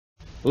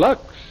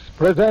Lux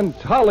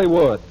presents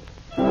Hollywood.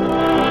 The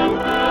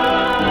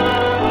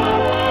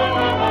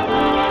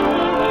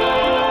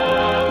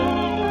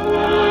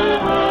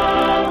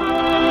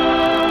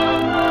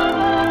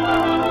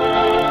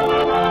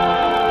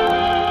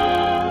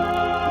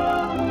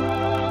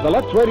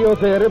Lux Radio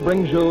Theater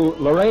brings you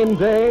Lorraine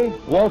Day,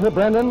 Walter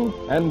Brennan,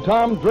 and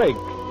Tom Drake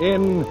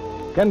in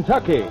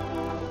Kentucky.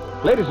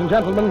 Ladies and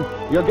gentlemen,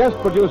 your guest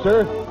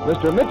producer,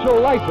 Mr.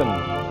 Mitchell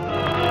Lyson.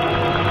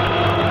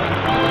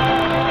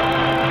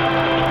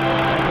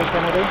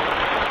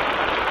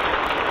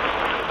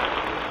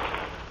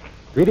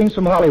 Greetings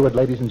from Hollywood,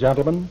 ladies and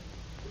gentlemen.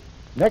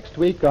 Next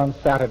week on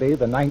Saturday,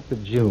 the 9th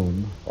of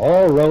June,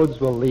 all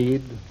roads will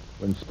lead,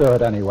 in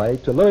spirit anyway,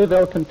 to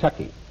Louisville,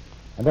 Kentucky,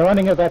 and the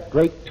running of that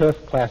great turf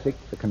classic,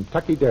 the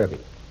Kentucky Derby.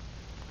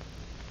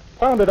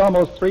 Founded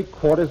almost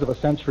three-quarters of a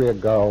century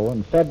ago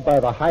and fed by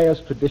the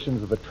highest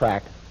traditions of the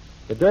track,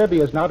 the Derby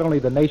is not only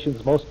the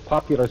nation's most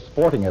popular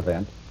sporting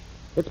event,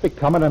 it's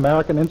become an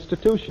American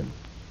institution.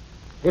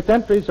 Its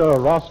entries are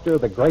a roster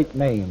of the great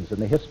names in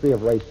the history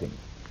of racing.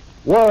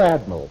 War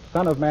Admiral,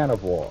 son of man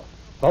of war,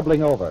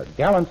 Bubbling Over,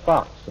 Gallant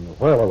Fox, and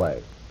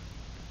Whirlaway.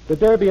 The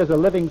Derby is a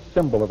living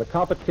symbol of the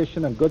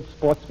competition and good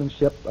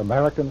sportsmanship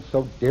Americans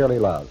so dearly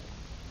love.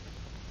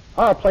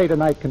 Our play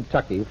tonight,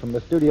 Kentucky, from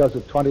the studios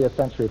of 20th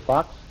Century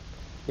Fox,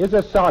 is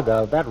a saga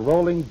of that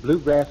rolling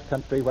bluegrass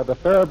country where the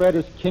thoroughbred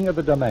is king of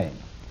the domain,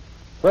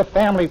 where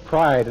family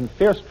pride and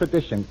fierce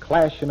tradition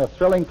clash in a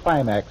thrilling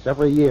climax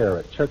every year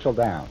at Churchill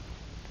Downs.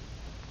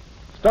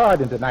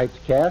 Starred in tonight's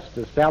cast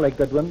as Sally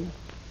Goodwin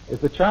is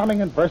the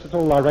charming and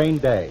versatile Lorraine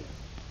Day,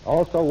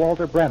 also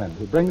Walter Brennan,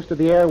 who brings to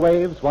the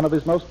airwaves one of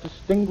his most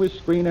distinguished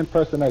screen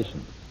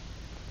impersonations.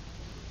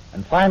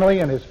 And finally,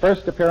 in his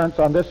first appearance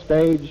on this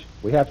stage,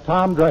 we have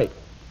Tom Drake,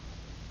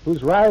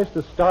 whose rise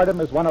to stardom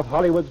is one of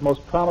Hollywood's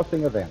most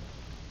promising events.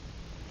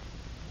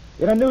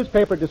 In a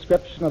newspaper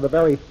description of the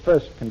very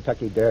first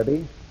Kentucky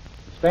Derby,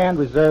 the stand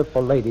reserved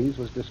for ladies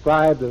was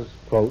described as,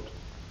 quote,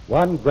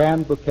 one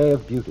grand bouquet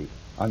of beauty,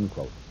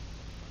 unquote.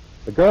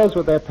 The girls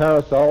with their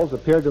parasols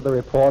appeared to the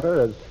reporter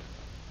as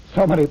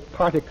so many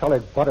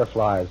parti-colored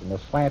butterflies in the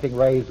slanting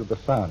rays of the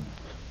sun.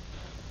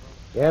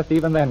 Yes,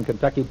 even then,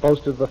 Kentucky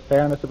boasted of the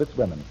fairness of its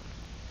women.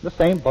 The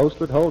same boast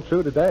would hold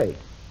true today.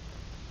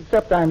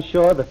 Except I'm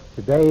sure that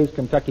today's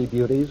Kentucky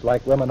beauties,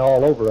 like women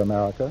all over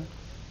America,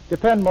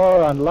 depend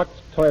more on Lux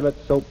Toilet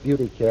Soap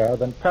Beauty Care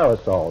than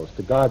parasols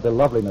to guard the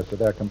loveliness of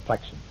their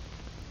complexions.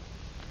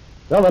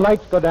 Well, the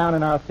lights go down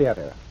in our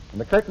theater, and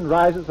the curtain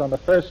rises on the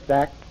first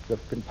act of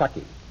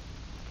Kentucky,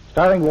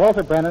 starring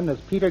Walter Brennan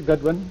as Peter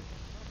Goodwin,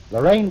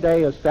 Lorraine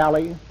Day as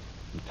Sally,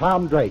 and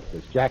Tom Drake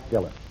as Jack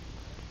Dillon.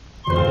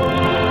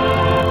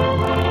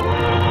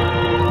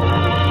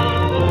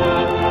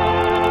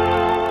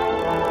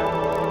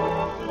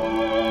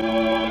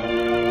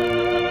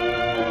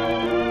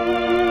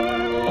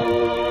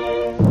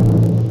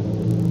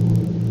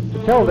 To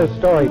tell this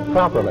story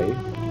properly,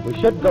 we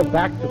should go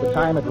back to the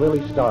time it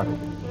really started,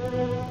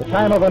 the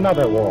time of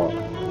another war,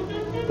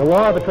 the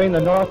war between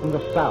the North and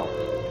the South,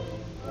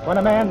 when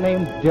a man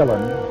named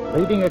Dillon,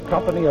 leading a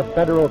company of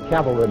federal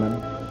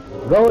cavalrymen,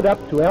 rode up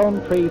to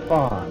Elm Tree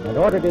Farm and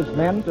ordered his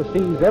men to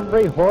seize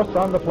every horse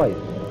on the place.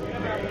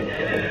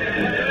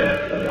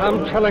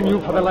 I'm telling you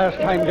for the last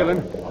time,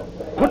 Dillon,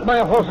 put my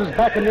horses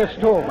back in their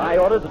stall. My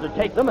orders are to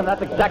take them, and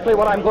that's exactly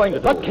what I'm going to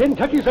do. But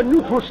Kentucky's a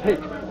neutral state,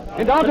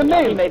 and our Kentucky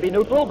demand may be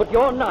neutral, but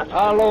you're not.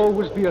 I'll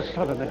always be a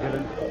Southerner,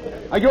 Dillon.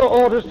 Are your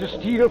orders to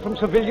steal from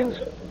civilians?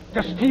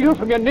 To steal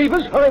from your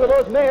neighbors? Hurry with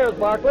those mares,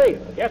 Barkley.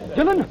 Yes,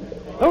 Dillon.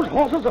 Those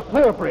horses are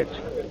thoroughbreds.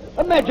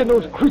 Imagine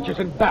those creatures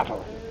in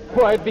battle.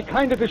 Why, it'd be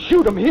kinder to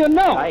shoot them here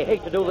now. I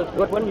hate to do this,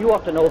 Goodwin. You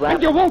ought to know that.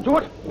 And you won't do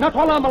it. Not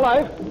while I'm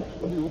alive.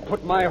 You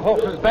put my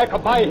horses back, or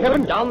by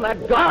heaven. Put down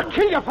that gun. I'll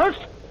kill you first.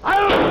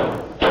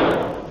 I'll...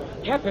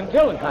 Captain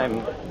Dillon.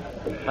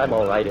 I'm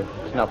all right.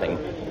 It's nothing.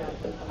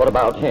 What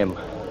about him?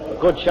 A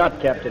good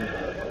shot, Captain.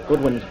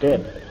 Goodwin's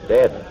dead.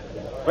 Dead.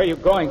 Where are you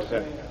going,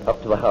 sir?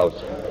 Up to the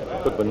house.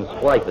 Goodwin's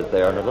wife is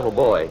there and a little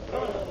boy.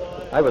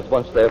 I was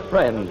once their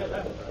friend.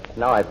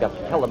 Now I've got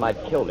to tell them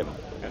I've killed him.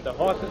 And the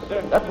horses, sir?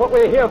 That's what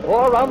we're here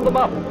for. Round them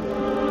up.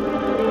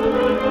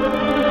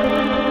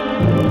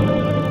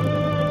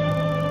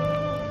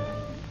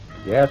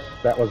 Yes,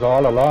 that was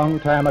all a long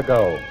time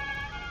ago.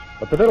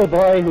 But the little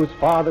boy whose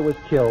father was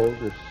killed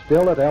is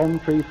still at Elm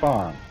Tree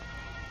Farm.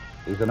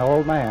 He's an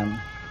old man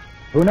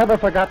who never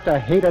forgot to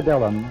hate a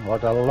Dillon or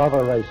to love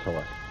a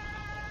racehorse.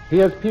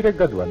 He is Peter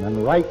Goodwin,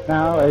 and right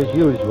now, as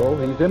usual,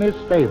 he's in his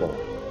stable,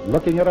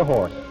 looking at a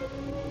horse.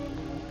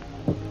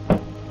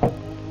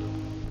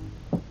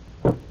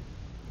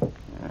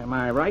 Am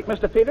I right,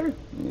 Mr. Peter?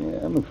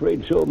 Yeah, I'm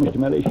afraid so, Mr.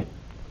 Mellish.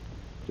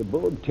 It's a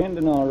bowed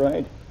tendon, all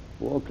right.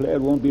 Warclad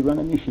won't be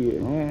running this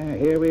year. Yeah,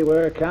 here we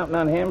were counting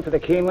on him for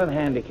the Keeneland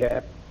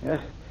handicap.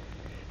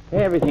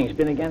 Everything's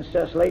been against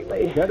us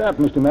lately. Shut up,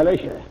 Mr.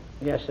 Mellish.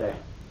 Yes, sir.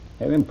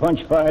 Have him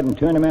punch fired and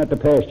turn him out to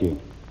pasture.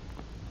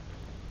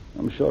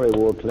 I'm sorry,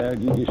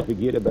 Warclad. You just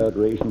forget about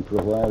racing for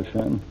a while,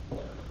 son.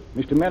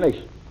 Mr.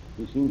 Mellish,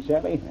 You seen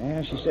Sally?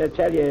 Yeah, she said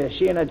tell you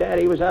she and her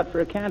daddy was out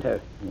for a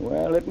canter.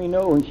 Well, let me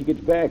know when she gets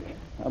back.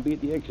 I'll be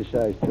at the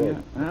exercise track.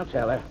 Yeah, I'll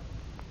tell her.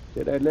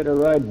 Said I'd let her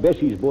ride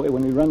Bessie's boy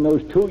when we run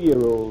those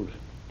 2-year-olds.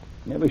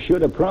 Never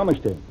should have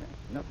promised her.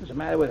 Nothing's the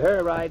matter with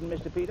her riding,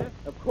 Mr. Peter.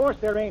 Of course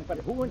there ain't, but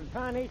who in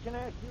tarnation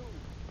asked you?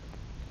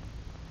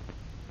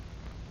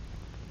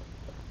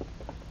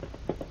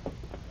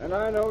 And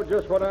I know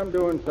just what I'm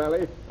doing,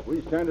 Sally.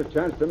 We stand a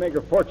chance to make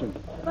a fortune.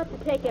 But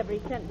to take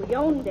every cent we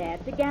own,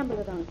 Dad, to gamble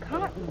it on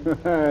cotton.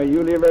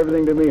 You leave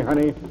everything to me,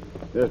 honey.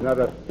 There's not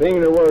a thing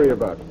to worry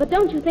about. But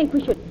don't you think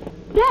we should...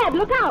 Dad,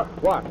 look out!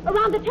 What?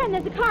 Around the turn,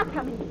 there's a car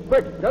coming.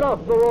 Quick, get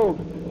off the road.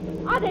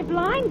 Are they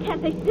blind?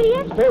 Can't they see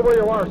us? Stay where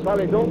you are,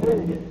 Sally. Don't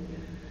move.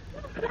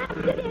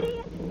 Blasted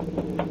idiot!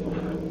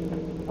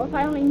 Oh, if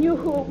I only knew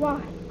who it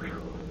was.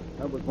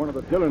 That was one of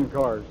the Dillon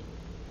cars.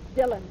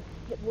 Dylan,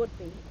 it would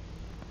be.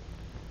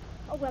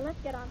 Oh, well,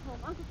 let's get on home.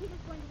 Uncle Peter's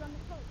going to run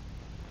the coach.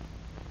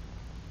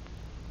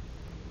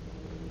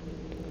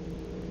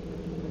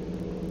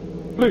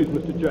 Please,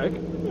 Mr. Jack,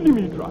 let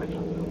me drive.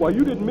 Why,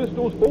 you didn't miss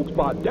those folks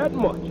by that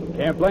much.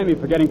 Can't blame me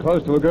for getting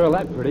close to a girl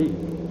that pretty.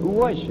 Who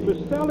was she? Miss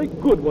Sally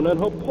Goodwin and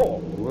her pa.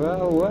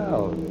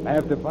 Well.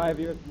 After 5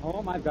 years from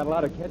home, I've got a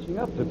lot of catching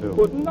up to do.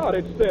 But not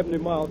at 70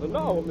 miles an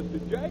hour,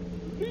 Mr. Jack.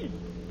 Please.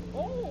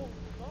 Oh,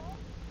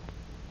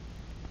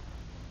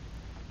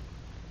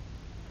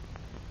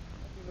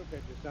 Look at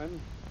you,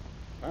 son.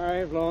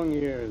 5 long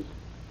years.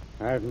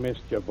 I've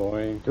missed you,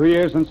 boy. 2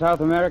 years in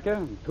South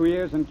America, 2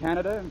 years in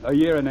Canada, a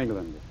year in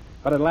England.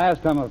 But at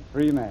last, I'm a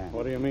free man.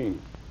 What do you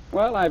mean?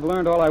 Well, I've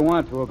learned all I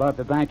want to about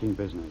the banking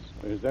business.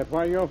 Is that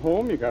why you're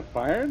home? You got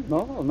fired?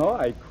 No,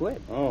 I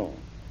quit. Oh.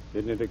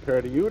 Didn't it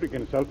occur to you to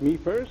consult me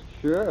first?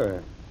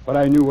 Sure. But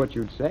I knew what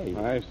you'd say.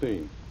 I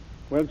see.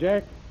 Well,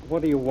 Jack,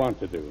 what do you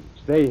want to do?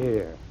 Stay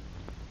here.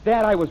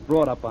 Dad, I was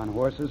brought up on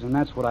horses, and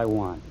that's what I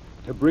want.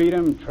 To breed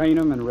 'em, train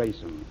 'em, and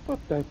race 'em. But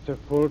that's a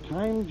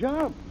full-time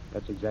job.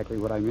 That's exactly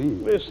what I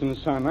mean. Listen,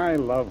 son, I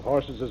love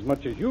horses as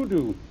much as you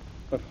do.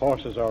 But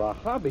horses are a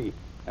hobby,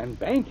 and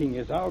banking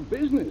is our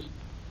business.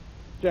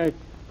 Jack,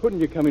 couldn't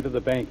you come into the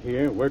bank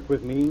here, work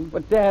with me?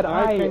 But, Dad,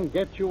 I can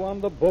get you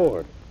on the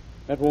board.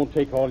 That won't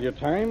take all your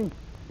time.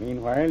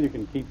 Meanwhile, you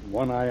can keep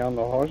one eye on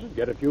the horses,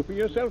 get a few for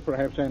yourself,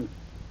 perhaps, and...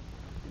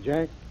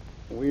 Jack,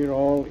 we're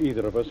all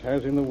either of us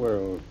has in the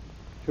world.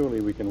 Surely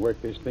we can work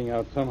this thing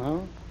out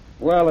somehow.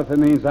 Well, if it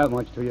means that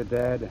much to you,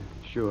 Dad,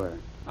 sure.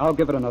 I'll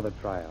give it another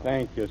trial.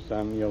 Thank you,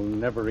 son. You'll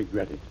never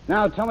regret it.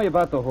 Now, tell me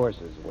about the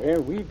horses.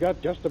 Well, we've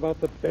got just about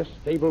the best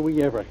stable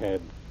we ever had.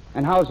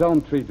 And how's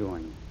Elm Tree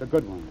doing? The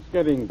good ones.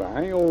 Getting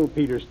by. Old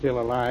Peter's still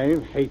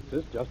alive. Hates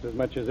us just as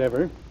much as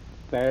ever.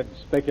 Thad's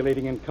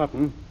speculating in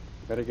cotton.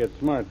 Better get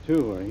smart,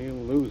 too, or he'll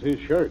lose his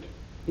shirt.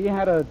 He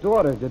had a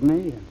daughter,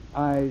 didn't he?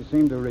 I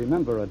seem to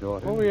remember a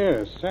daughter. Oh,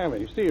 yes,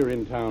 Sally. See her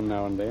in town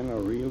now and then. A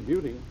real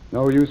beauty.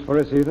 No use for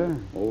us either?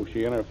 Oh,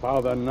 she and her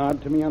father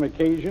nod to me on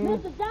occasion.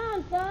 Mr.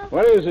 John, sir.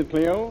 What is it,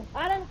 Cleo?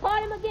 I done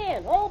caught him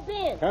again. Old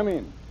Ben. Come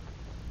in.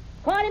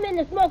 Caught him in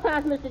the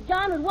smokehouse, Mr.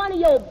 John, with one of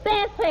your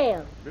best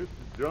hands. Mr.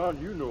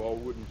 John, you know I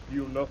wouldn't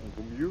steal nothing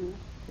from you.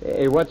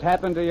 Hey, what's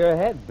happened to your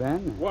head,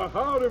 Ben? Why,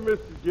 howdy, Mr.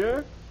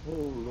 Jack. Oh,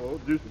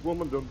 Lord, this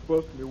woman done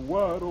bust me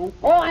wide open.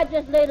 Oh, I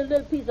just laid a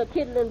little piece of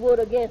kindling wood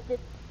against it.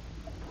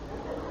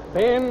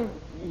 Ben,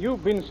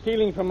 you've been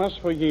stealing from us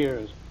for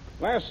years.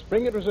 Last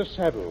spring it was a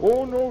saddle.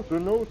 Oh, no, sir,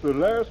 no, sir.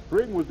 Last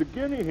spring was the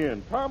guinea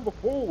hen. Time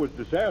before was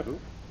the saddle.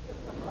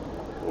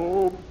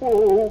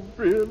 Oh,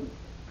 Ben.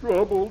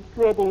 Trouble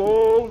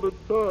all the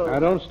time. Now,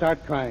 don't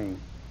start crying.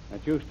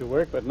 That used to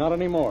work, but not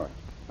anymore.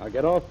 Now,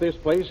 get off this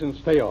place and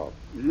stay off.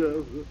 Yes,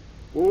 sir.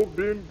 Oh,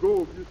 Ben,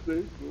 go if you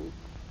say so.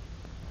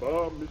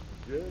 Bye, Mr.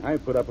 Jack. I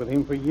put up with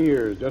him for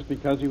years just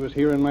because he was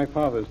here in my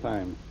father's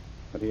time.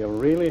 But he'll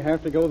really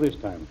have to go this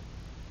time.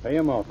 Pay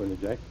him off, will you,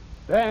 Jack?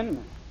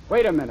 Ben,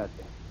 wait a minute.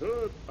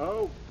 Cut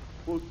out.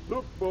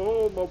 Forsook for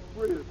all my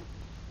friends.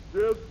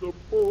 Just a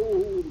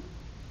bowl.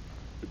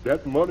 Is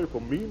that money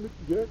for me, Mr.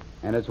 Jack?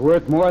 And it's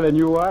worth more than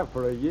you are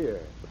for a year.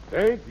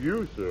 Thank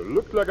you, sir.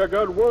 Looks like I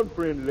got one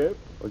friend left.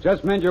 Well,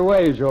 just mend your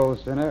ways, you old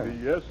sinner.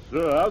 Yes,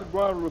 sir. I was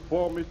going to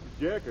reform Mr.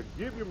 Jack. I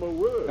give you my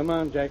word. Come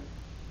on, Jack.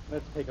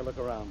 Let's take a look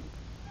around.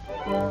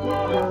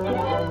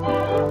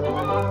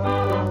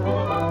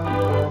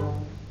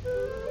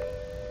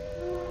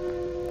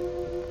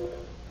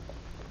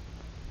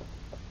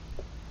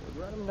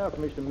 Run enough,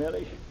 Mr.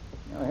 Mellish.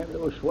 Now have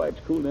those swipes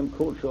cool them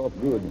colts off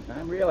good.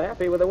 I'm real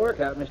happy with the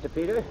workout, Mr.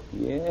 Peter.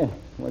 Yeah?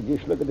 Well,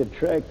 just look at the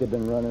track they've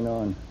been running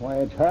on. Why,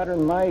 it's hotter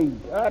than my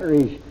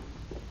arteries.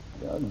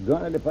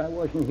 Doggone it, if I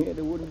wasn't here,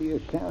 there wouldn't be a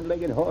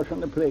sound-legged horse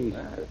on the place.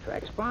 The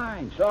track's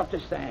fine, soft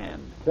as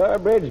sand.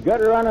 Thoroughbred's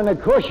gutter on a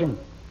cushion.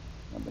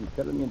 I've been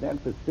telling you that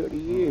for 30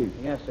 years.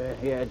 Yes, sir.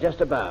 Yeah,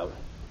 just about.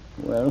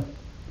 Well,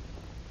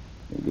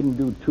 they didn't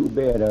do too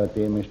bad out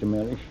there, Mr.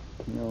 Mellish.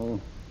 No,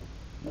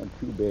 not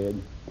too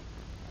bad.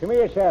 Come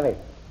here, Sally.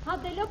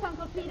 How'd they look,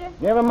 Uncle Peter?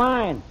 Never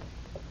mind.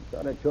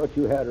 Thought I taught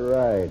you how to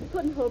ride.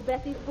 Couldn't hold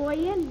Bessie's boy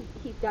in.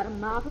 He's got a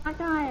mouth like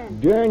iron.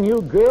 Darn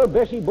you, girl.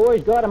 Bessie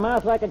boy's got a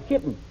mouth like a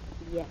kitten.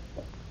 Yes.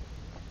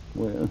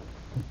 Well,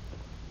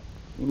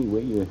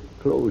 Anyway, your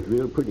clothes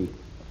real pretty.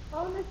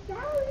 Oh, Miss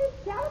Sally,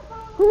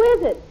 telephone. Who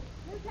is it?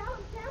 Miss Helen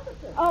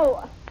Templeton.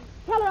 Oh,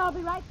 tell her I'll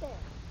be right there.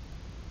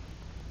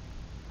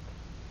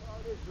 All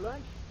this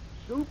lunch,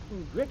 soup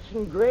and grits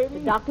and gravy.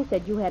 The doctor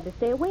said you had to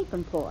stay away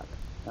from pork.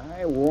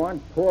 I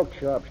want pork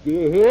chops. Do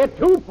you hear?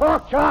 2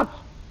 pork chops.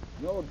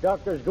 No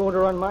doctor's going to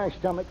run my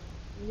stomach.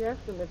 Yes,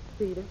 sir, Mr.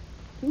 Peters.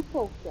 2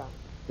 pork chops.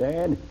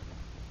 Dad,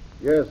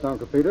 Yes,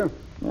 Uncle Peter.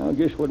 now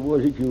just what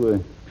was it you were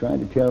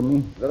trying to tell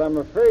me? That I'm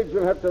afraid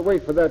you'll have to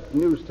wait for that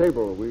news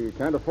table. We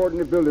can't afford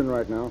any building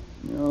right now.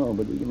 No,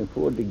 but we can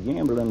afford to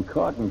gamble on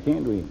cotton,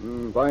 can't we?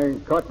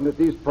 Buying cotton at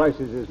these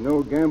prices is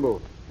no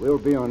gamble. We'll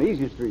be on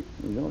Easy Street.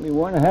 There's only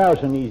one house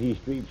on Easy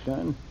Street,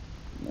 son.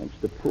 And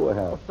that's the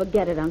poorhouse.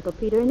 Forget it, Uncle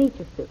Peter, and eat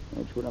your soup.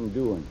 That's what I'm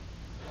doing.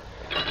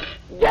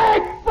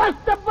 Jack, bust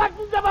the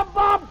buttons of a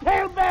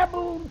bobtail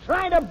baboon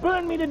trying to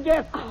burn me to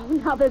death. Oh,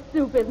 now the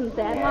soup isn't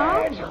that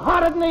hot. It's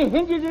hotter than the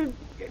hinges.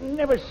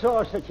 Never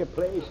saw such a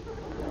place.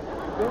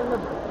 Burn the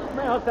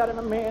mouth out of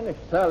a man.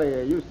 Sally,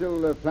 are you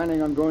still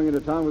planning on going into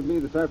town with me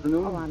this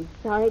afternoon? Oh, I'm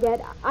sorry,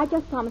 Dad. I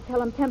just promised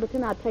Helen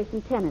Templeton I'd play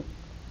some tennis.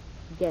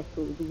 Guess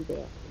who'll be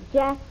there?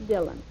 Jack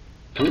Dillon.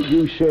 Who'd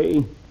you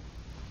say?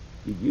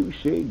 Did you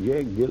say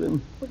Jack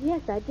Dillon? Well,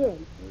 yes, I did.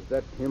 Is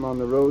that him on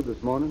the road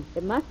this morning?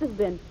 It must have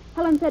been.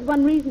 Helen said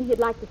one reason he'd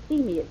like to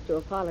see me is to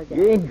apologize.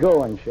 You ain't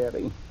going,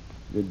 Sally.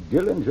 The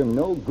Dillons are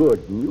no good,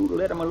 and you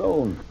let them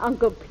alone.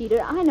 Uncle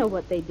Peter, I know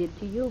what they did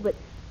to you, but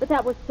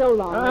that was so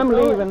long I'm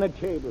ago. leaving the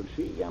table.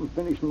 See, I'm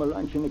finishing my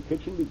lunch in the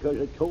kitchen because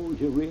I told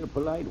you real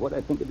polite what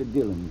I think of the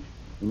Dillons.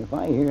 And if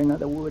I hear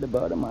another word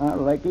about them, I'll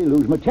likely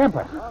lose my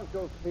temper.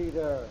 Uncle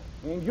Peter.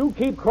 And you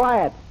keep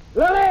quiet.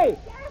 Lily!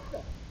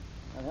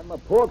 I have my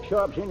pork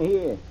chops in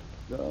here.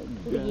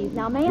 Please,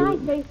 now, may I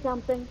say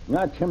something?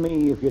 Not to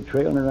me if you're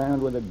trailing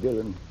around with a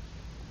Dillon.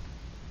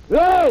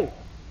 Lily!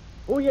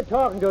 Who are you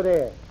talking to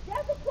there? There's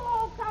a poor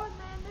old colored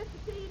man,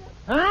 Mr. Peters.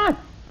 Huh?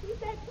 He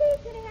said, please,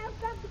 can he have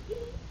something to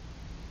eat?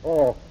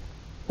 Oh.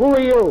 Who are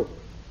you?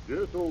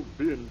 Just old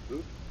Ben, sir.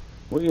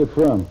 Where you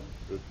from?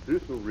 The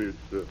Thistle Ridge,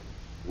 sir.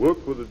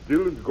 Worked for the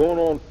Dillons going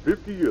on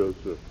 50 years,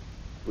 sir.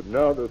 But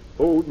now they're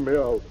throwed me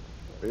out.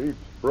 I ain't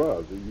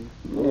surprised, are you?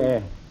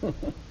 Yeah.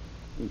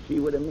 You see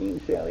what I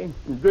mean, Sally?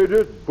 They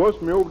just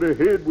bust me over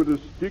the head with a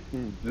stick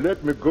and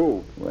let me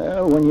go.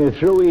 Well, when you're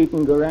through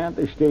eating, go round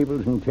to the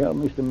stables and tell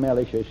Mr.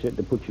 Mellish I said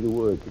to put you to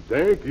work.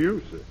 Thank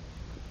you, sir.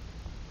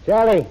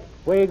 Sally,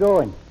 where you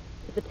going?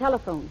 To the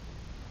telephone.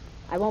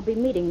 I won't be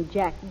meeting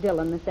Jack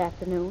Dillon this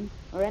afternoon,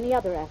 or any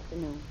other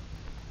afternoon.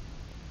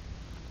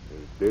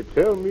 They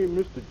tell me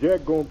Mr.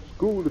 Jack going to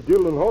school the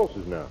Dillon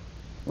horses now.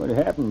 What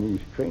happened?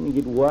 He's trying to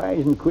get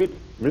wise and quit?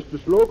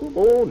 Mr. Slocum?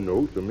 Oh,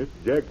 no, sir. Mr.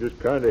 Jack just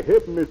kind of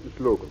helping Mr.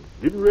 Slocum.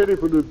 Getting ready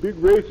for the big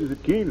races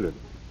at Keeneland.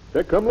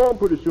 That come along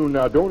pretty soon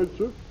now, don't it,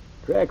 sir?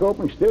 Track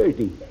opens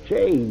Thursday.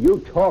 Say, you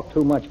talk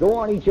too much. Go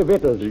on, eat your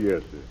victuals.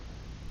 Yes,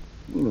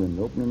 sir. Keeneland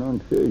opening on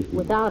Thursday.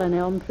 Without an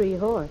elm tree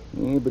horse.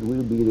 Yeah, but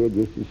we'll be there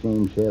just the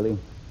same, Sally.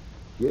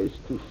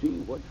 Just to see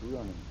what's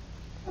running.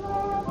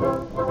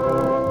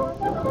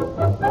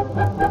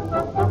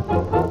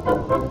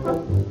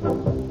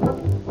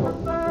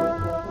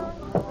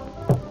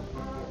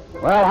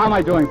 Well, how am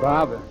I doing,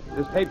 Bob?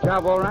 This tape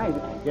job all right?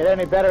 Get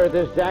any better at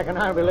this, Jack, and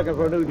I'll be looking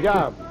for a new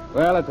job.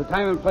 Well, it's a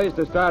time and place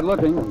to start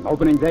looking.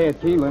 Opening day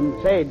at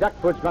Keeneland. Say,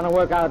 Duckfoot's going to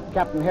work out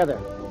Captain Heather.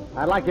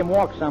 I'd like him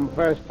walk some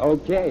first.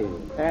 Okay.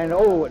 And,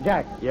 oh,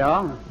 Jack,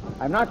 Yeah?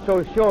 I'm not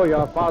so sure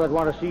your father'd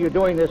want to see you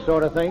doing this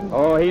sort of thing.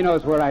 Oh, he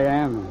knows where I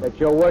am. That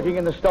you're working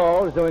in the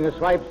stalls, doing a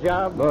swipe's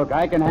job. Look,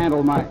 I can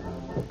handle my...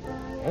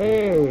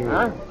 Hey.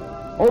 Huh?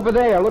 Over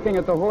there, looking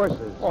at the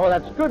horses. Oh,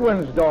 that's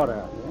Goodwin's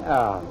daughter.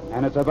 Yeah,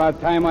 and it's about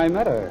time I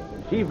met her.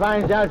 She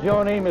finds out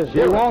your name is She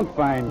Dillon. won't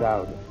find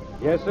out.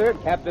 Yes, sir,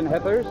 Captain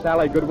Heather,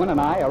 Sally Goodwin, and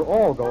I are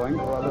all going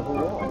for a little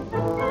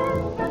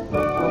walk.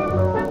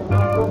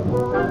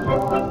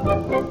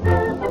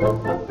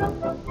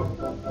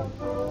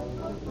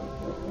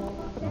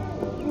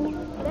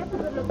 That's a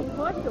good-looking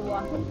horse you're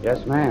walking.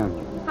 Yes,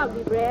 ma'am. How's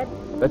he bred?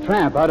 The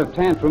tramp out of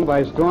Tantrum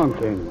by Storm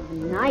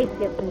King. Nice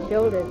hips and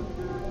shoulders.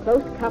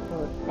 Close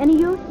couple. Any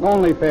use?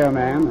 Only fair,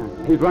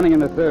 ma'am. He's running in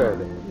the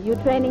third. You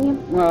training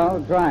him?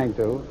 Well, trying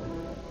to.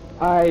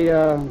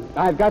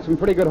 I've got some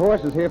pretty good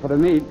horses here for the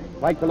meet.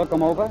 Like to look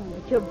them over?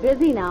 But you're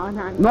busy now, and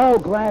I'm... No,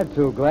 glad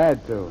to.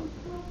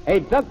 Hey,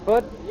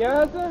 Duckfoot.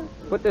 Yes, sir?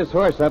 Put this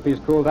horse up. He's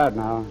cooled out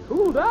now.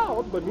 Cooled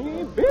out, but he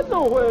ain't been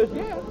nowhere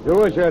yet.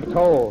 Do as you're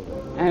told.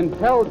 And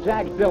tell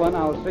Jack Dillon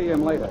I'll see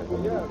him later.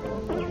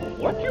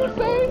 What you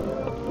say?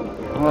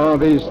 Oh,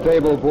 these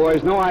stable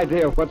boys, no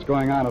idea of what's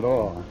going on at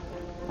all.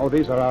 Oh,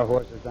 these are our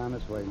horses down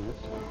this way,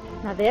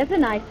 miss. Now, there's a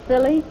nice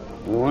filly.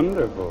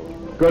 Wonderful.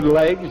 Good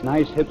legs,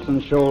 nice hips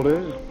and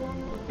shoulders.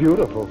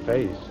 Beautiful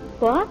face.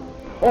 What?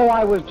 Oh,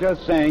 I was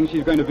just saying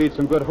she's going to beat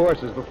some good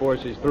horses before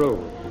she's through.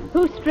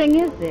 Whose string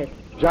is this?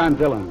 John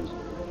Dillon's.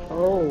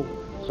 Oh,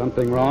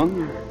 Something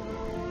wrong?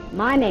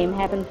 my name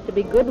happens to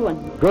be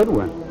Goodwin.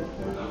 Goodwin.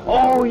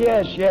 Oh,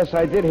 yes,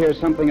 I did hear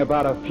something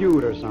about a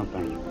feud or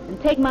something.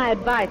 And take my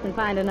advice and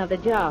find another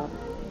job.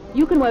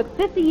 You can work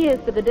 50 years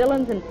for the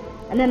Dillons, and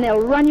And then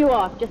they'll run you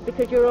off just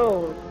because you're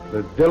old.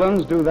 The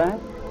Dillons do that?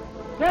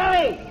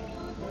 Sally!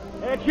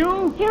 That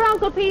you? Here,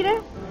 Uncle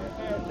Peter.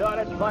 Thought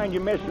I'd find you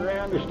messing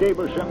around the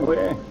stable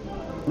somewhere.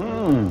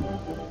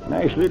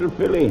 Nice little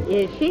filly.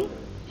 Is she?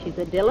 She's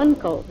a Dillon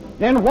colt.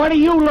 Then what are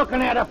you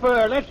looking at her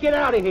for? Let's get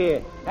out of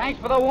here. Thanks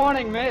for the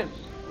warning, miss.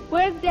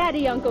 Where's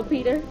Daddy, Uncle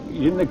Peter?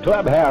 He's in the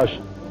clubhouse.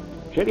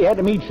 Said he had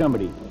to meet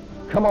somebody.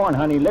 Come on,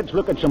 honey, let's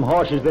look at some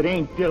horses that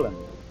ain't Dillon.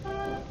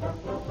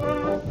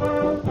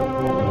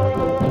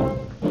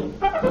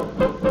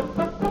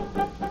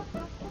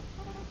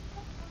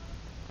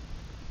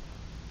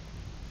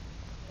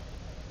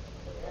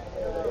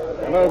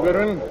 Hello,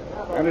 Goodwin.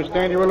 I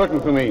understand you were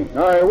looking for me.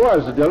 I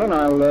was, Dillon.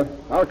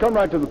 I'll come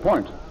right to the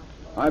point.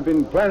 I've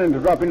been planning to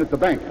drop in at the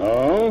bank.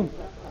 Oh?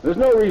 There's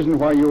no reason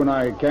why you and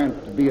I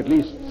can't be at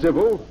least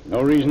civil.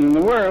 No reason in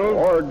the world.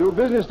 Or do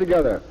business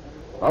together.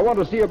 I want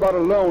to see about a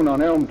loan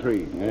on Elm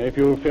Tree. If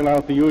you'll fill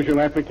out the usual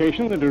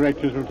application, the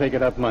directors will take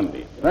it up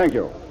Monday. Thank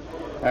you.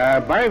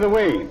 By the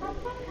way,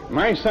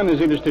 my son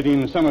is interested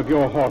in some of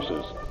your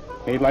horses.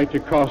 He'd like to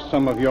cross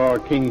some of your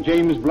King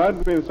James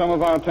blood with some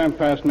of our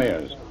Tampfast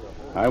mares.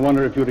 I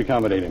wonder if you'd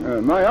accommodate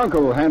him. My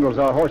uncle handles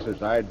our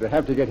horses. I'd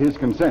have to get his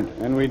consent.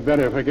 And we'd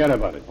better forget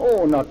about it.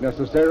 Oh, not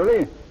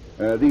necessarily.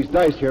 These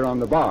dice here on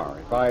the bar.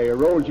 If I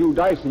rolled you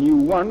dice and you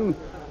won,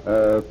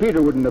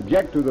 Peter wouldn't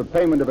object to the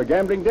payment of a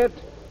gambling debt,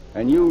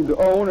 and you'd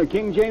own a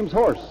King James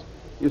horse.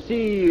 You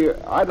see,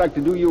 I'd like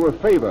to do you a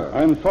favor.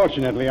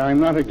 Unfortunately,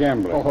 I'm not a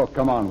gambler. Oh,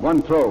 come on,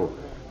 one throw.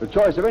 The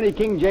choice of any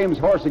King James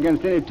horse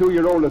against any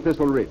 2-year-old at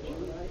Thistle Ridge.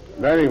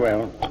 Very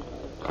well.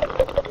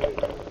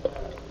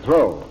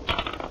 Throw.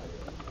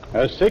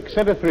 A 6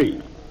 and a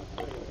 3.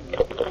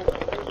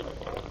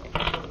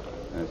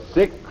 A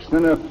 6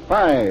 and a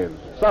 5.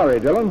 Sorry,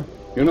 Dillon.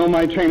 You know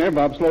my trainer,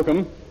 Bob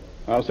Slocum.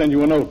 I'll send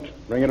you a note.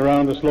 Bring it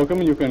around to Slocum,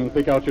 and you can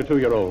pick out your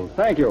 2-year-old.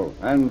 Thank you.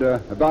 And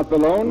about the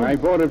loan? My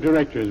board of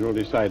directors will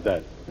decide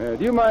that. Do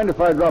you mind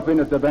if I drop in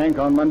at the bank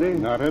on Monday?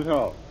 Not at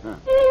all.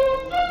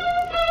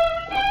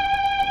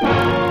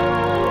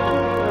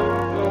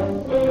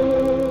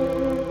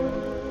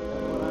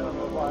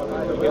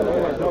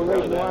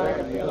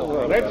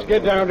 Let's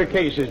get down to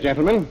cases,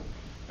 gentlemen.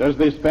 Does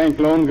this bank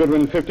loan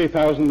Goodwin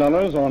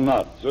 $50,000 or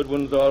not?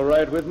 Goodwin's all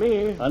right with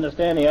me.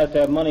 Understand he has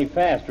to have money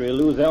fast or he'll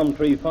lose Elm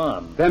Tree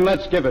Farm. Then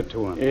let's give it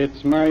to him.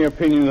 It's my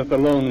opinion that the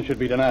loan should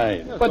be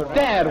denied. But,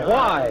 Dad,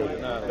 why?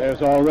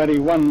 There's already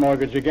one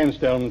mortgage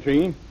against Elm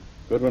Tree.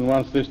 Goodwin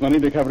wants this money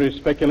to cover his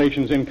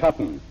speculations in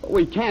cotton.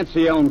 We can't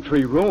see Elm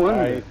Tree ruined.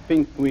 I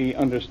think we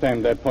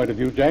understand that point of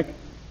view, Jack.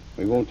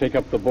 We won't take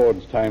up the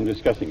board's time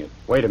discussing it.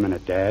 Wait a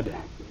minute, Dad.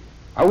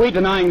 Are we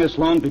denying this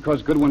loan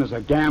because Goodwin is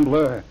a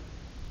gambler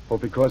or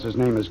because his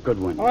name is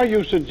Goodwin? Are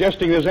you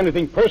suggesting there's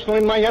anything personal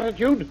in my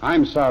attitude?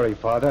 I'm sorry,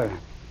 Father.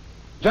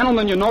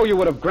 Gentlemen, you know you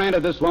would have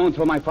granted this loan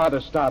until my father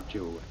stopped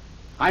you.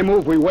 I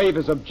move we waive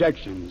his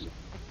objections.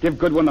 Give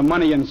Goodwin the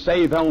money and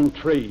save Elm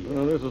Tree.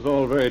 Well, this is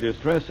all very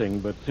distressing,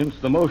 but since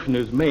the motion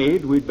is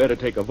made, we'd better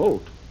take a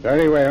vote.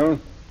 Very well.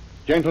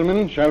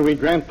 Gentlemen, shall we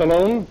grant the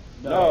loan?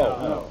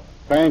 No.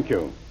 Thank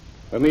you.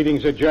 The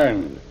meeting's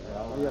adjourned.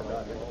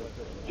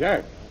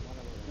 Jack,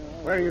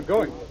 where are you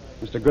going?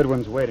 Mr.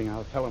 Goodwin's waiting.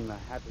 I'll tell him the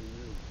happy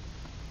news.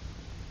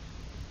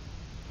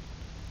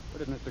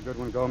 Where did Mr.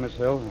 Goodwin go, Miss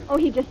Hill? Oh,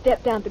 he just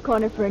stepped down to the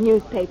corner for a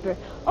newspaper.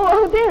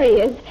 Oh, there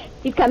he is.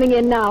 He's coming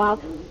in now.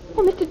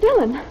 Oh, Mr.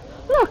 Dillon,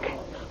 look.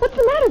 What's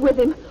the matter with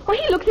him? Oh,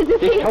 he looks as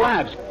if He's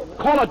collapsed.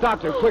 Call a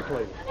doctor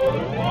quickly.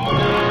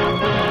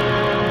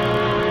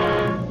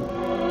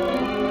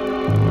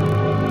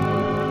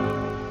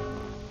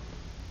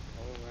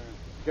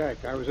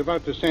 Jack, I was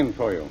about to send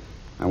for you.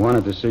 I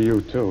wanted to see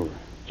you, too.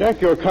 Jack,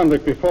 your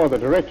conduct before the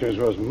directors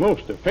was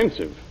most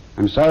offensive.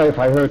 I'm sorry if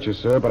I hurt you,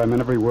 sir, but I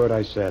meant every word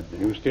I said.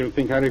 You still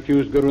think I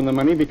refused Goodwin the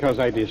money because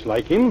I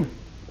dislike him?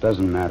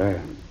 Doesn't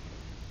matter.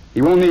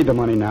 He won't need the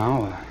money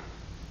now.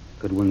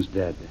 Goodwin's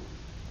dead.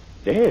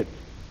 Dead?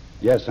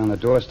 Yes, on the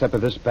doorstep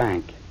of this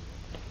bank.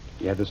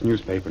 He had this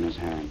newspaper in his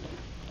hand.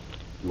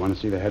 You want to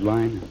see the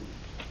headline?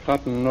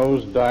 Cotton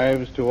nose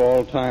dives to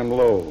all-time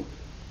low.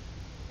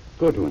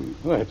 Goodwin,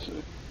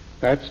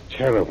 that's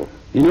terrible.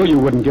 He knew you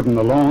wouldn't give him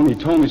the loan. He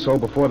told me so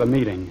before the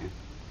meeting.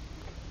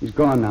 He's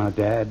gone now,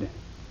 Dad.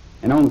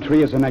 And Elm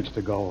Tree is the next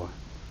to go.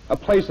 A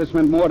place that's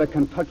meant more to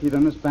Kentucky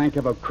than this bank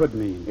ever could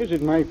mean. Is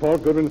it my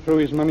fault Goodwin threw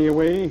his money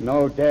away?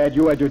 No, Dad.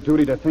 You had your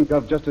duty to think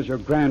of just as your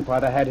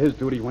grandfather had his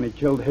duty when he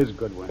killed his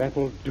Goodwin.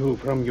 That'll do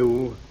from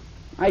you.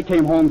 I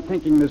came home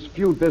thinking this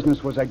feud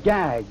business was a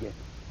gag.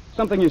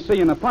 Something you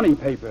see in the funny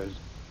papers.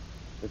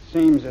 It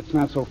seems it's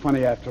not so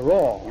funny after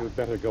all. You'd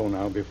better go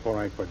now before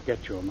I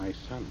forget you're my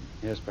son.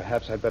 Yes,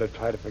 perhaps I'd better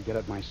try to forget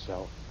it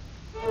myself.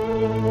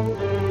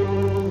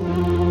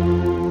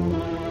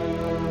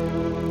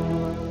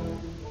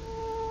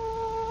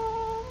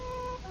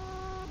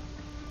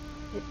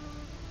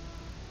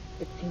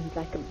 It seems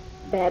like a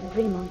bad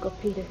dream, Uncle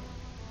Peter.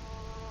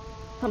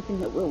 Something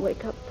that we'll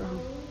wake up from.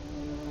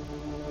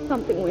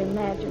 Something we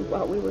imagined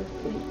while we were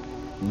asleep.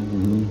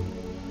 Mm-hmm.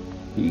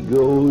 He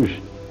goes.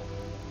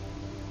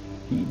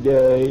 He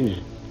dies.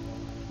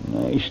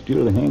 And I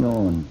still hang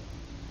on.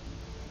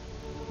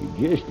 It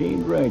just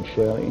ain't right,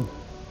 Sally.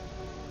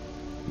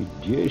 It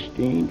just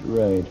ain't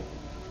right.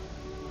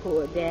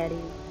 Poor Daddy.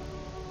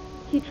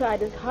 He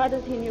tried as hard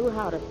as he knew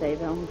how to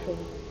save Elm Tree.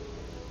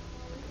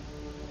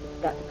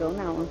 Got to go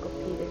now, Uncle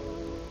Peter.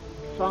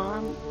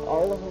 Farm,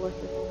 all the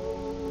horses.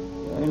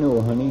 I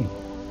know, honey.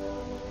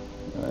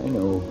 I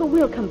know. But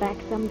we'll come back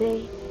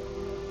someday.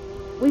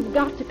 We've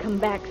got to come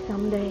back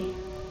someday.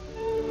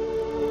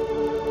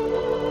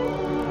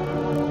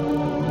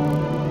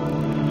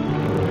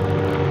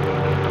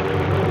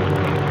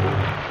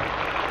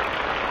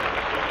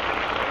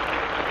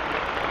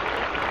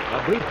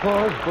 A brief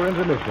pause for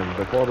intermission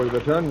before we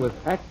return with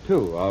Act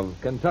Two of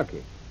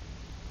Kentucky.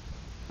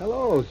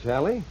 Hello,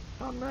 Sally.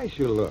 How nice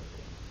you look.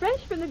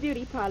 Fresh from the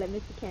beauty parlor,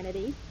 Mr.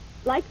 Kennedy.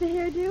 Like the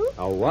hairdo?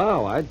 Oh,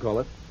 wow, I'd call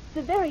it. It's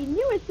the very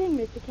newest thing,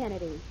 Mr.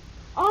 Kennedy.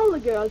 All the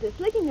girls are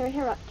slicking their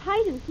hair up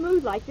tight and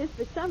smooth like this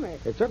for summer.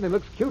 It certainly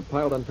looks cute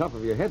piled on top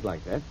of your head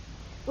like that.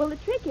 Well, the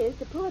trick is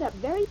to pull it up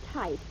very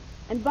tight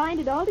and bind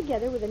it all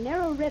together with a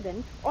narrow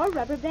ribbon or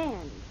rubber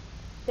band.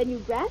 Then you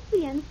grasp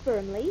the ends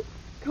firmly,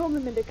 comb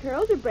them into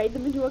curls, or braid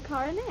them into a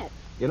coronet.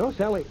 You know,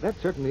 Sally,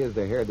 that certainly is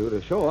the hairdo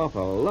to show off a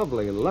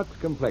lovely Lux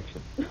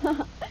complexion.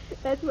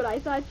 That's what I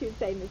thought you'd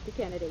say, Mr.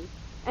 Kennedy.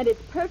 And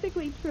it's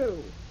perfectly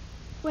true.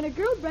 When a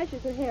girl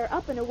brushes her hair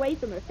up and away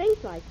from her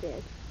face like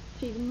this,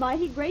 she's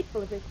mighty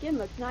grateful if her skin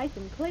looks nice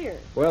and clear.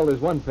 Well, there's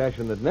one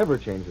fashion that never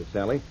changes,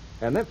 Sally,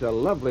 and that's a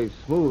lovely,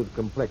 smooth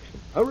complexion.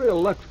 A real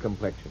Lux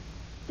complexion.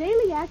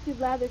 Daily active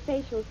lather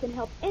facials can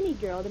help any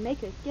girl to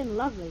make her skin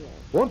lovelier.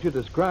 Won't you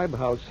describe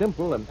how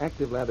simple an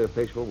active lather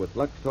facial with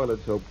Lux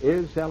toilet soap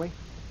is, Sally?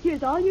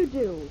 Here's all you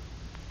do.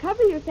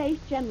 Cover your face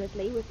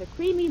generously with the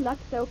creamy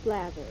Lux soap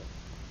lather.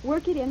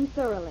 Work it in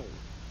thoroughly.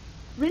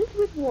 Rinse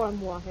with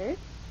warm water,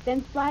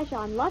 then splash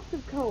on lots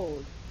of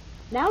cold.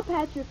 Now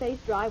pat your face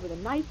dry with a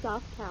nice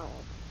soft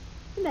towel.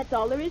 And that's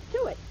all there is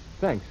to it.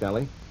 Thanks,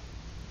 Sally.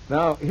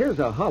 Now, here's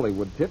a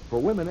Hollywood tip for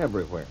women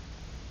everywhere.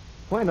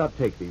 Why not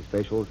take these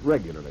facials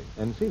regularly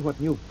and see what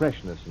new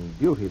freshness and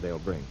beauty they'll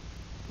bring?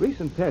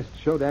 Recent tests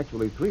showed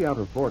actually 3 out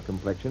of 4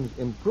 complexions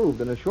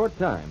improved in a short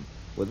time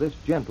with this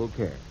gentle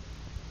care.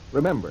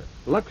 Remember,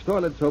 Lux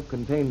toilet soap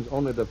contains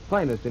only the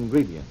finest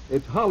ingredients.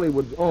 It's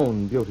Hollywood's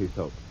own beauty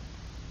soap.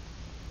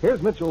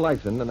 Here's Mitchell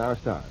Lyson and our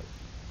stars.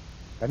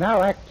 And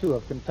now Act Two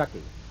of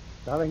Kentucky,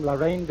 starring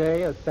Lorraine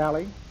Day as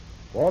Sally,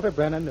 Walter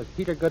Brennan as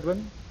Peter Goodwin,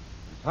 and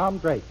Tom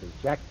Drake as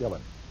Jack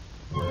Dillon.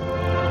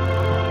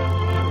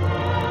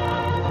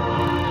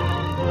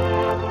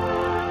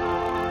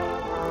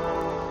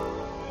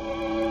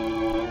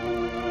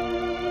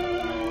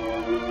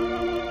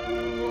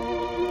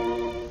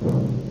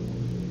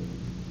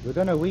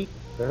 Within a week,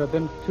 there have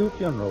been 2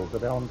 funerals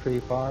at Elm Tree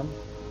Farm.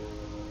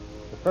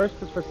 The first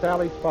is for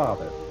Sally's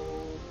father.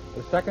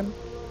 The second,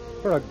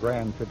 for a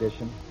grand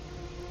tradition.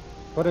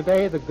 For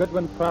today, the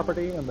Goodwin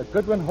property and the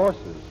Goodwin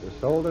horses are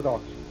sold at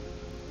auction.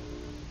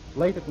 It's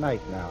late at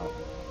night now.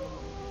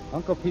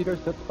 Uncle Peter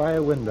sits by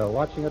a window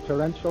watching a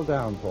torrential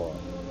downpour,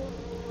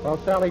 while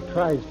Sally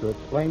tries to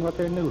explain what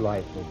their new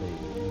life will be.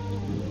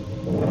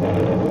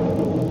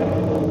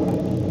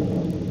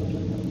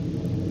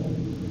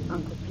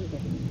 Uncle Peter,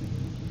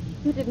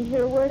 you didn't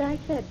hear a word I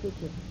said, did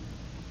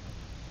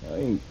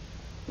you?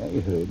 I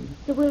heard.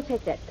 So we'll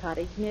take that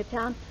cottage near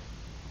town,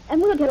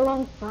 and we'll get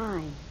along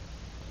fine.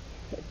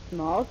 It's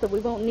small, so we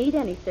won't need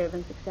any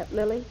servants except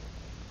Lily.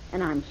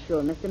 And I'm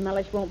sure Mr.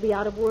 Mellish won't be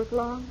out of work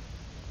long.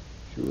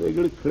 It's a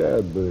regular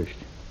cloudburst.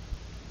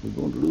 We're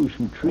going to lose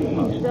some trees.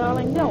 Oh,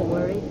 darling, don't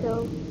worry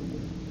so.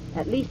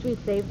 At least we've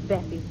saved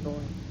Bessie's boy.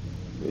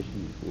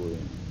 Bessie's boy.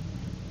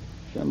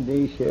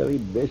 Someday, Sally,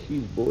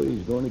 Bessie's boy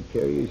is going to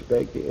carry us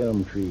back to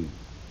Elm Tree.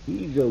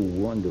 He's a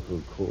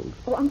wonderful colt.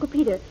 Oh, Uncle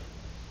Peter,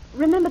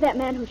 remember that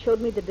man who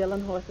showed me the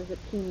Dillon horses at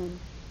Keeneland?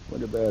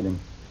 What about him?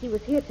 He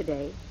was here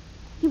today.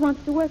 He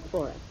wants to work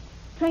for us.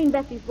 Train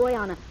Bessie's boy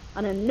on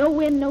a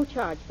no-win,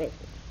 no-charge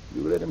basis.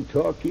 You let him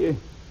talk here?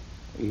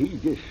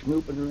 He's just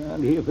snooping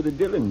around here for the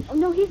Dillons. Oh,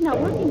 no, he's not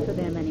working for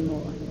them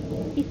anymore.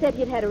 He said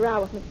he'd had a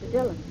row with Mr.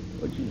 Dillon.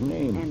 What's his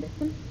name?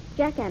 Anderson.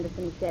 Jack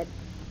Anderson, he said.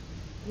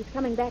 He's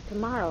coming back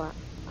tomorrow.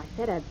 I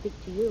said I'd speak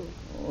to you.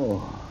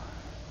 Oh.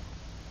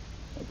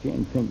 I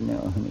can't think now,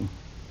 honey.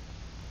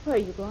 Where are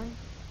you going?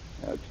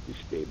 Out to the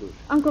stables.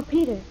 Uncle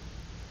Peter,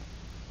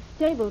 the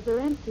stables are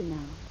empty now.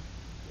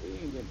 They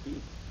ain't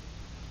empty.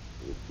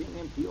 They've been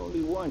empty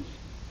only once.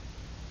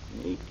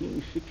 In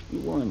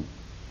 1861.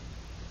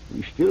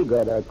 We still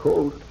got our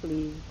colt.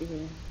 Please,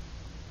 dear.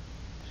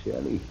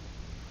 Sally,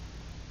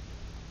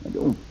 I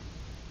don't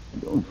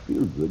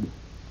feel good.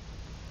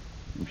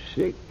 I'm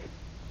sick.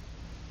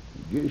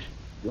 I just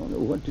don't know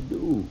what to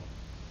do.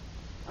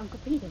 Uncle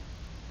Peter.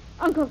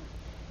 Uncle.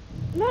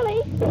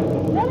 Lily!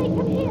 Lily,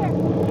 come here!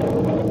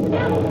 Mr.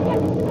 Mellish, get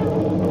Mr.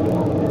 Mellish!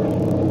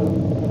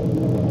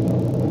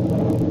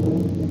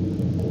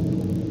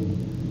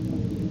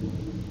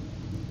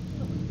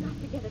 We've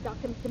got to get a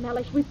doctor, Mr.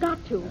 Mellish. We've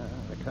got to.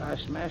 The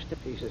car's smashed to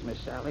pieces, Miss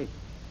Sally.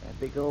 That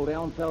big old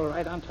elm fell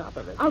right on top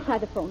of it. I'll try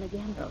the phone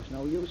again. There's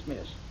no use,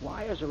 miss.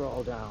 Wires are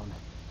all down.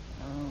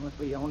 Oh, if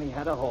we only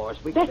had a horse,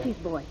 we Bessie's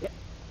boy. Yeah,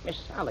 Miss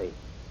Sally,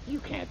 you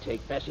can't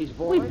take Bessie's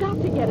boy. We've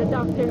got to get a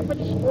doctor. But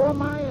it's 4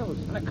 miles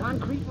on a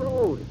concrete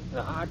road.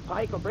 The hard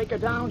pike will break her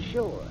down,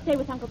 sure. Stay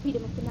with Uncle Peter,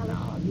 Mr. Miller.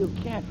 No, you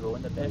can't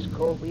ruin the best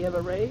colt we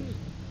ever raised.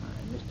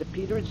 Mr.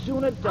 Peter would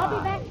sooner die. I'll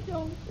be back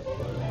soon.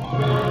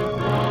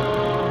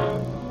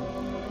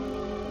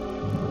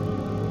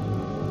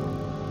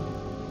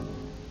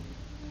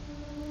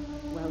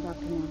 Well,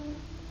 Dr. Nelson.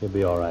 You'll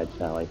be all right,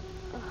 Sally.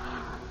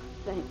 Oh,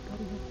 thank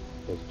goodness.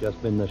 It's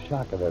just been the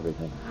shock of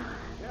everything.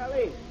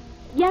 Sally.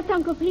 Yes,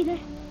 Uncle Peter.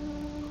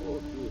 Oh,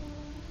 dear.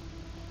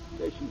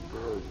 Bessie's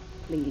boy.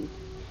 Please,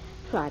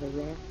 try to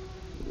rest.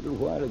 A little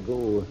while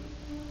ago,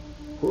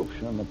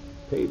 hoofs on the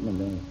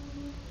pavement.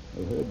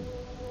 I heard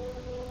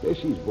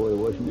Bessie's boy,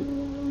 wasn't it?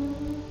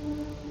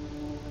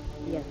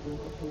 Yes,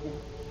 Uncle Peter.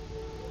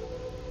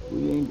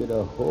 We ain't got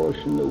a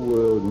horse in the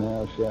world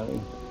now,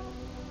 Sally.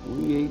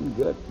 We ain't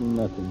got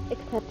nothing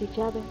Except each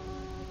other.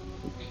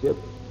 except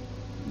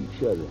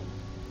each other.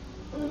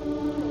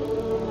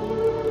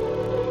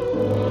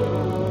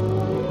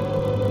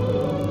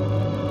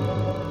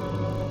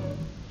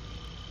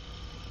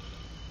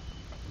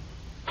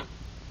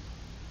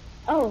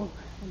 Oh,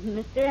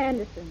 Mr.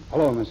 Anderson.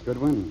 Hello, Miss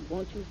Goodwin.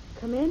 Won't you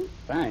come in?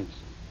 Thanks.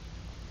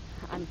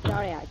 I'm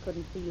sorry I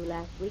couldn't see you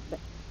last week, but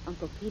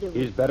Uncle Peter was...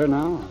 He's better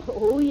now?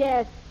 Oh,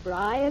 yes,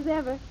 spry as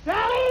ever.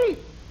 Sally!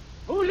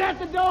 Who's at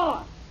the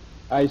door?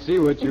 I see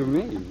what you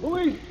mean. Who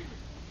is...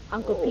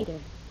 Uncle Peter,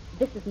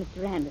 this is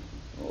Mr. Anderson.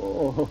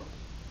 Oh,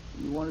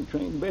 you want to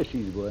train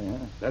Bessie's boy,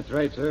 huh? That's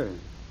right, sir.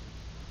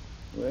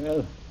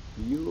 Well,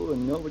 you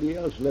and nobody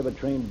else will ever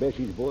train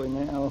Bessie's boy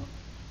now.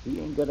 He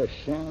ain't got a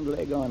sound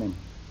leg on him.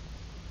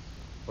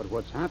 But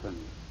what's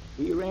happened?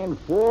 He ran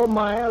 4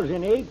 miles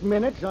in 8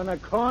 minutes on a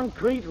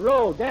concrete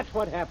road. That's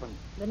what happened.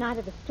 The night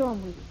of the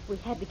storm, we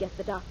had to get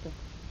the doctor.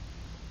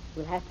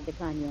 We'll have to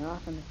decline your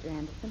offer, Mr.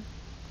 Anderson.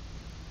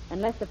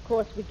 Unless, of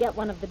course, we get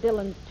one of the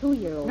Dillon's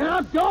 2-year-olds.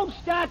 Now, don't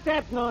start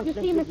that You nonsense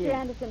see, Mr. again.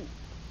 Anderson,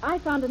 I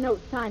found a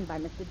note signed by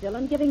Mr.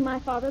 Dillon giving my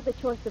father the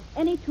choice of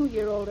any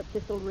 2-year-old at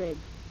Thistle Ridge.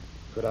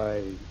 Could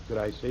I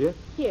see it?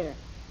 Here.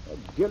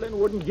 Dillon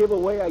wouldn't give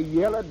away a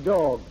yellow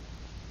dog.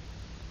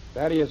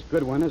 Thaddeus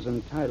Goodwin is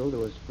entitled to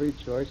his free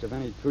choice of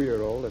any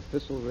 2-year-old at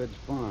Thistle Ridge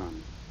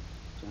Farm.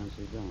 John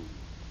C. Dillon.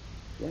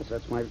 Yes,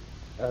 that's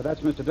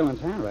Mr.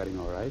 Dillon's handwriting,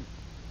 all right.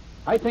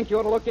 I think you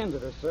ought to look into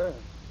this, sir.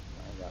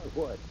 Find out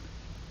what?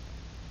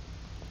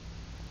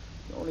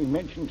 It only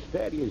mentions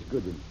Thaddeus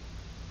Goodwin.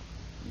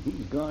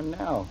 He's gone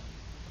now.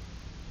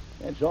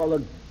 That's all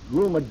the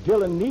rumor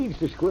Dillon needs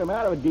to screw him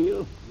out of a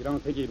deal. You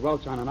don't think he'd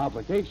welch on an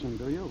obligation,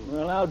 do you?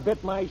 Well, I'll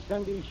bet my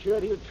Sunday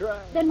shirt he'll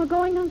try. Then we're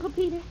going, Uncle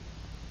Peter?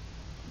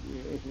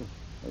 Yes,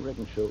 I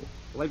reckon so.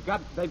 Well,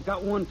 they've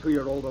got one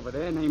 2-year-old over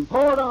there named...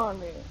 Hold on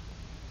there.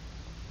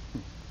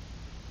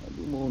 I'll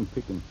do my own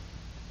picking.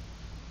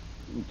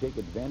 You can take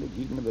advantage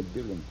even of a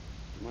Dillon.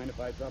 Mind if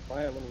I drop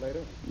by a little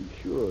later?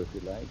 Sure, if you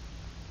like.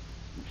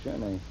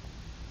 Son, I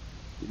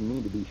didn't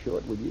mean to be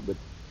short with you, but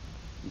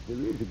if there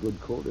is a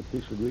good colt at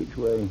Thistle Ridge,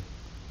 why,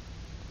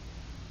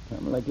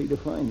 I'm likely to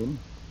find him.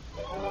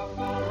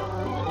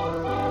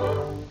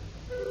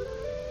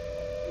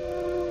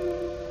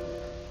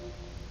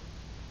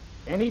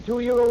 Any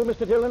 2-year-old,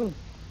 Mr. Dillon?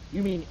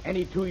 You mean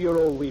any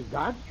 2-year-old we've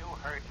got? You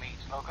heard me,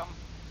 Slocum.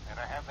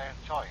 Better have their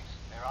choice.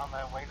 They're on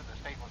their way to the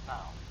stables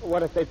now.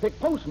 What if they pick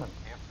Postman?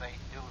 If they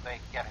do, they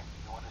get him.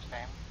 You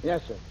understand?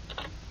 Yes, sir.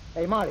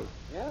 Hey, Marty.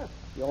 Yeah?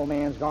 The old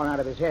man's gone out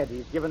of his head.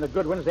 He's given the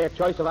Goodwins their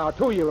choice of our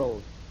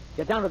 2-year-olds.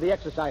 Get down to the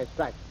exercise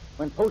track.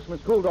 When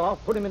Postman's cooled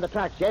off, put him in the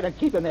track shed and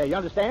keep him there, you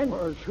understand?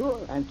 Sure.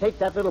 And take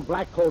that little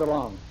black colt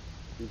along.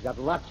 He's got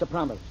lots of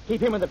promise.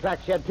 Keep him in the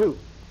track shed, too.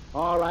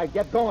 All right,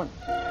 get going.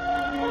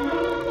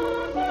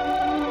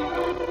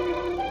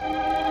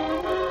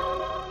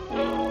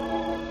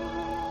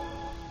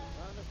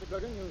 Mr.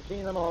 Goodwin, you've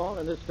seen them all,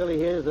 and this filly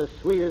here is the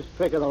sweetest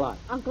trick of the lot.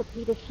 Uncle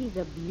Peter, she's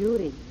a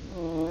beauty.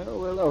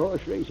 Well, the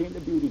horse race ain't a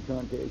beauty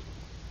contest.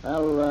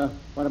 Well,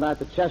 what about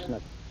the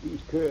chestnut? She's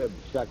curbed.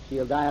 Shucks,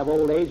 she'll die of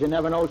old age and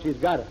never know she's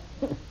got her.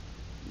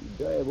 She'd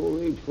die of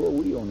old age before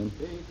we own him.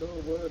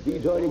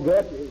 He's already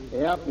got?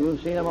 Yep,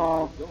 you've seen them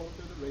all.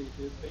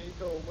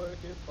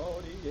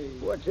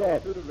 What's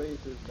that?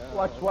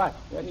 What's what?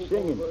 That's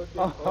singing.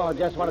 Oh,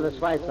 just one of the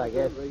swipes, I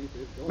guess.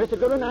 Mr.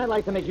 Goodwin, I'd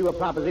like to make you a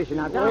proposition.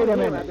 Now, Wait a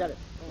minute. I've got it.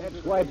 That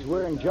swipe's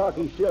wearing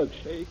jockey silks.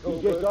 He's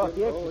just off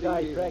the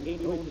exercise track, ain't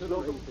he, Mr.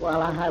 Slocum?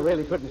 Well, I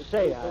really couldn't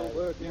say.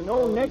 You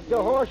know, next to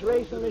horse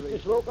racing, Mr.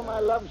 Slocum, I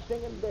love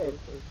singing best.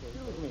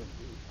 Excuse me.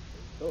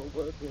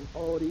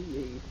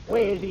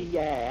 Where's he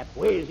at?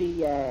 Where's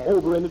he at?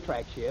 Over in the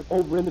track shed.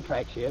 Over in the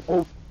track shed.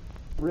 Over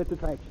at the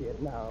track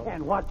shed now.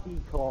 And what's he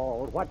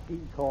called? What's he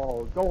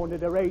called? Going to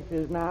the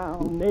races now?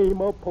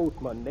 Name of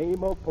postman.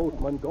 Name of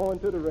postman. Going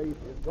to the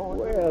races.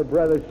 Well,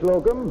 Brother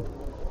Slocum.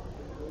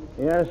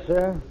 Yes,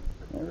 sir.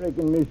 I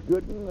reckon Miss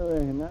Goodwin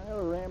and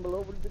I'll ramble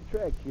over to the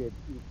track shed.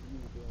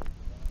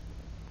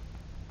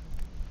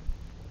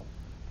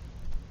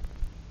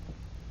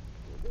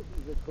 This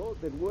is a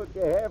colt that worked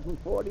a half in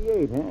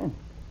 48, huh?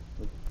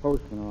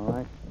 Postman, all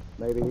right.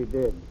 Maybe he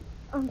did.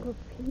 Uncle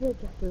Peter,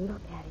 just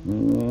look at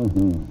him.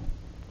 Mm-hmm.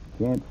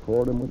 Can't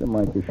fault him with a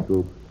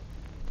microscope.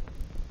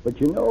 But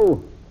you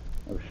know,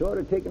 I've sort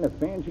of taken a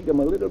fancy to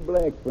my little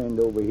black friend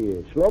over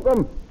here.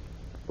 Slocum,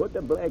 put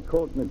the black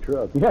coat in the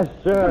truck. Yes,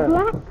 sir. The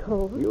black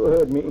coat? You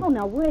heard me. Oh,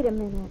 now, wait a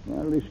minute.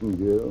 Now, listen,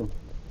 girl.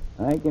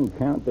 I can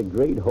count the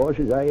great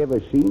horses I ever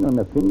seen on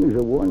the fingers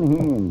of one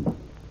hand.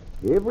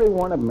 Every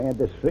one of them had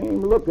the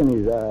same look in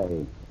his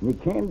eye. You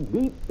can't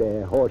beat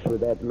the horse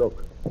with that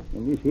look.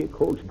 And this here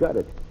colt's got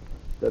it.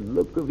 The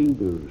look of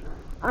eagles.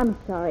 I'm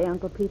sorry,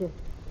 Uncle Peter,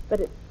 but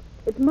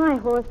it's my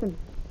horse, and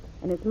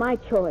it's my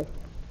choice.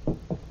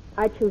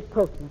 I choose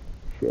Postman.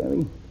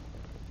 Sally,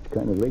 it's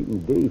kind of late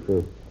in the day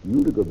for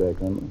you to go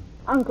back on me.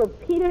 Uncle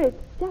Peter,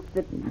 it's just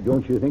that...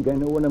 Don't you think I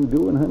know what I'm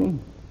doing, honey?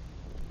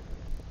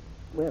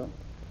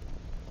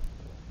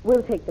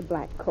 We'll take the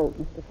black coat,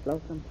 Mr.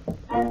 Slocum.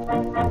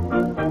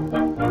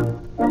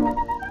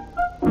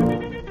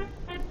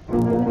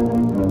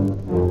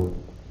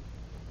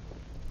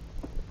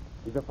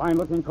 He's a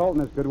fine-looking colt,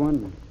 Miss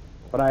Goodwin.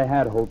 But I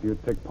had hoped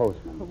you'd pick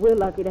Postman. We're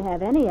lucky to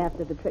have any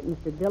after the trick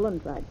Mr. Dillon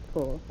tried to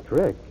pull.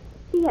 Trick?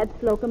 He had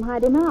Slocum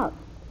hide him out.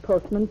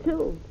 Postman,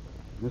 too.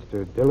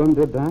 Mr. Dillon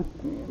did that?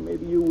 Yeah,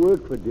 maybe you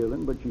worked for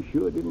Dillon, but you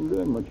sure didn't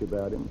learn much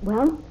about him.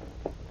 Well,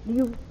 do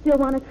you still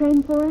want to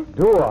train for us?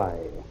 Do I?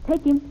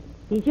 Take him.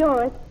 He's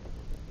yours.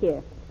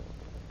 Here.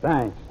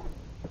 Thanks.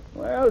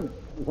 Well,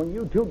 when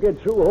you two get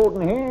through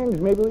holding hands,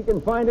 maybe we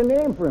can find a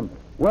name for him.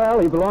 Well,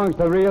 he belongs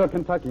to real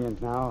Kentuckians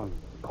now.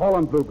 Call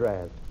him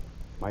Bluegrass.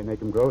 Might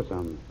make him grow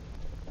some.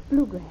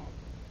 Bluegrass.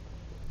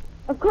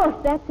 Of course,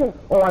 that's it.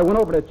 Oh, I went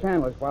over to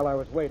Chandler's while I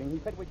was waiting.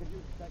 He said we could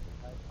use the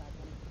exercise pack.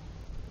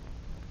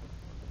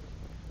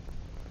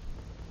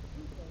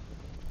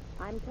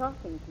 I'm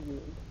talking to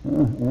you.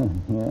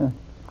 Yeah.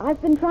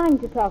 I've been trying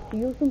to talk to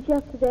you since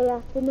yesterday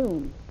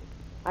afternoon.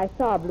 I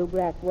saw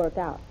Bluegrass work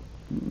out.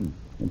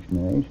 That's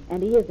nice.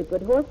 And he is a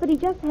good horse, but he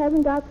just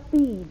hasn't got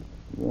speed.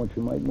 You want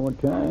some more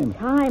time?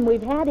 Time?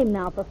 We've had him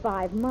now for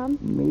 5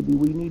 months. Maybe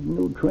we need a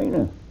new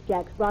trainer.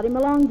 Jack's brought him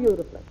along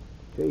beautifully.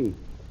 Say,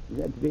 is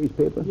that today's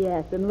paper?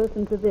 Yes, and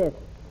listen to this.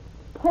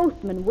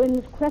 Postman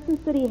wins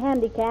Crescent City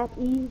Handicap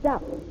eased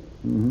up.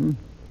 Mm-hmm.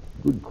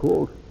 Good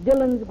colt.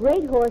 Dillon's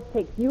great horse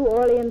takes New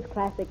Orleans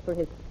Classic for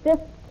his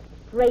 5th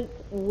straight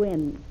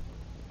win.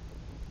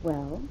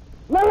 Well?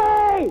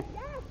 Lily!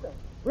 Yes, sir.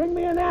 Bring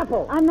me an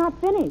apple. I'm not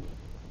finished.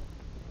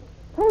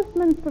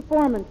 Postman's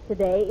performance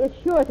today is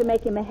sure to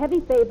make him a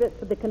heavy favorite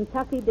for the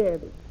Kentucky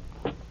Derby.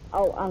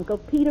 Oh, Uncle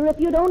Peter, if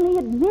you'd only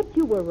admit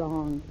you were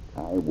wrong.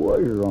 I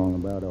was wrong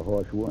about a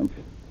horse once.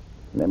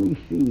 Let me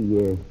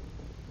see.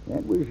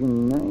 That was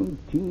in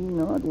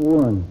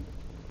 1901.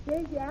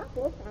 Here's your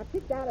apples. I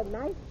picked out a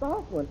nice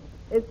soft one.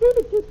 And see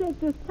that you take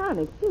this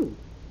tonic, too.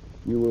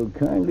 You will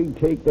kindly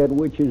take that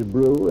witch's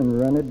brew and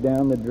run it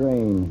down the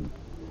drain.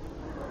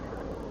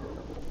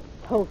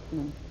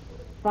 Postman.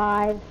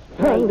 5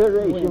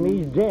 Thunderation,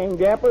 these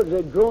danged apples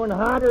are growing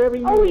harder every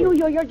year. Oh,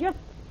 you're just...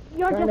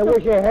 I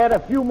wish I had a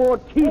few more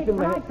teeth in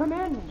Can I there. come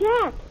in?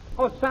 Jack!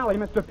 Oh, Sally,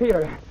 Mr.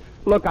 Peter.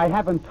 Look, I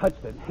haven't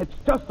touched it. It's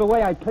just the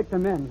way I clicked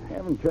them in.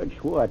 Haven't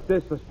touched what?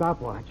 This, the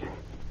stopwatch.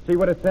 See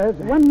what it says?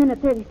 1 minute,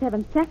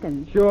 37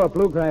 seconds. Sure,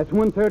 Bluegrass,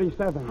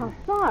 137. How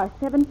far?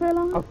 7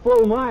 furlongs? A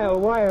full mile,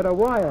 wire to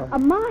wire. A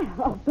mile?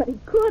 Oh, but he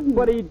couldn't.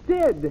 But he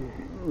did.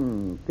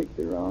 Picked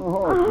the wrong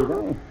horse, did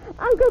I?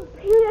 Uncle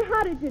Peter,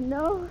 how did you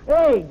know?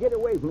 Hey, get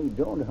away from me.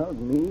 Don't hug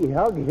me.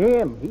 Hug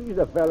him. He's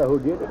the fellow who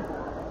did it.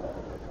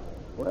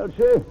 Well,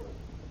 sir,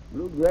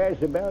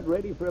 Bluegrass about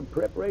ready for a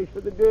prep race for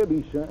the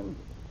Derby, son.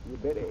 You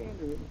better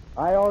enter it.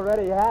 I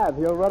already have.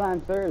 He'll run on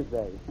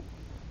Thursday.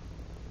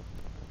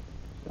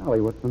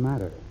 Sally, what's the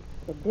matter?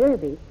 The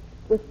Derby?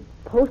 With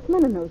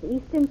Postman and those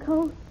eastern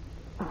coasts?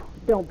 Oh,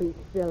 don't be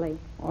silly.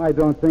 Oh, I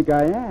don't think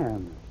I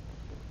am.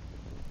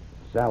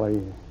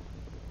 Sally,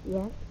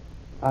 Yes?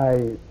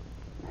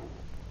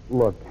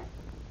 Look,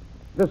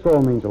 this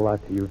all means a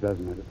lot to you,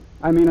 doesn't it?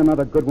 I mean,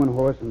 another good one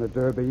horse in the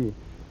Derby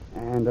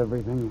and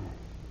everything.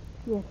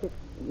 Yes, it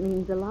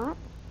means a lot.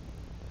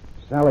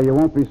 Sally, you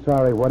won't be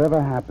sorry,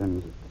 whatever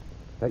happens,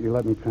 that you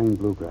let me train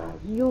Bluegrass.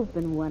 You've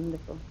been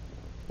wonderful.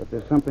 But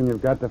there's something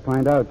you've got to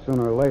find out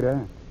sooner or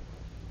later,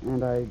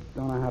 and I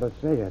don't know how to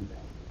say it.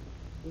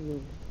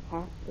 You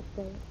have to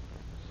say it.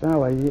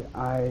 Sally,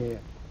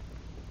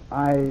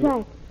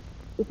 Jack,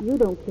 if you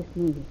don't kiss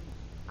me,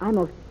 I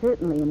most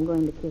certainly am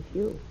going to kiss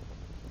you.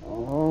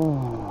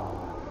 Oh.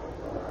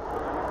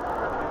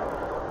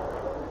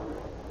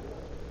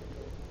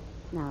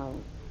 Now,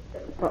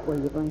 what were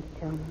you going to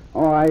tell me?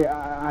 Oh,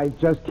 I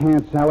just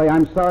can't, Sally.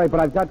 I'm sorry, but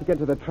I've got to get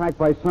to the track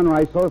by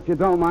sunrise, so if you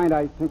don't mind,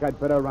 I think I'd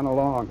better run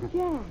along.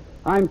 Jack.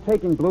 I'm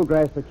taking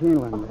Bluegrass to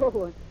Keeneland.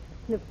 Oh,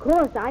 and of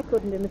course I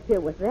couldn't interfere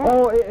with that.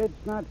 Oh,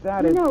 it's not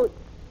that. You know,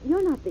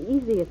 you're not the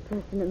easiest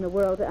person in the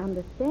world to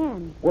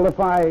understand. Well, if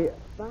I...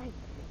 Right.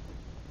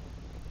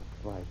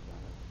 Right,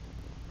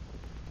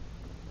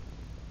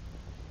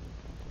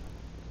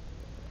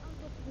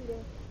 Uncle Peter,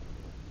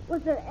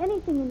 was there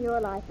anything in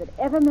your life that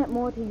ever meant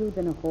more to you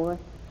than a horse?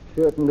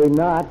 Certainly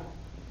not.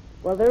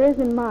 Well, there is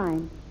in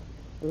mine.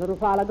 A little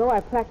while ago, I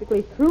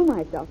practically threw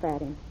myself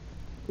at him.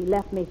 He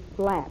left me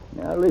flat.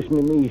 Now, listen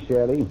to me,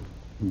 Sally.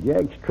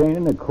 Jack's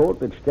training a colt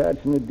that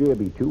starts in the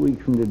Derby 2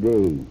 weeks from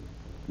today.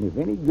 And if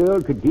any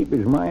girl could keep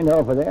his mind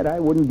off of that, I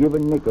wouldn't give a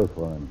nickel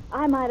for him.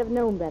 I might have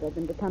known better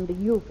than to come to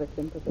you for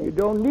sympathy. You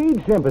don't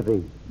need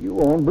sympathy. You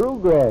own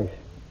Bluegrass.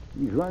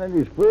 He's running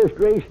his first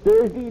race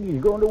Thursday, and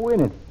he's going to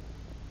win it.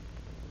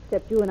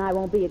 Except you and I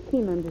won't be at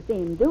Keeneland to see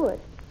him do it.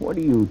 What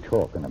are you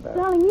talking about?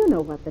 Darling, you know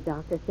what the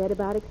doctor said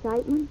about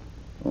excitement.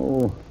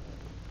 Oh,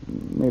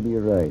 maybe you're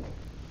right.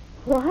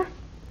 What?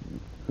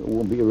 It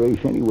won't be a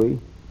race anyway.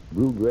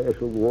 Bluegrass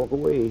will walk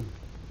away.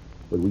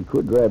 But we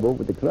could drive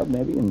over to the club,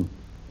 maybe, and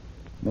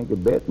make a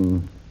bet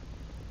and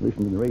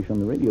listen to the race on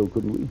the radio,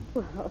 couldn't we?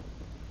 Well,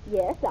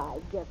 yes, I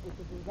guess we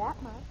could do that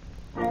much.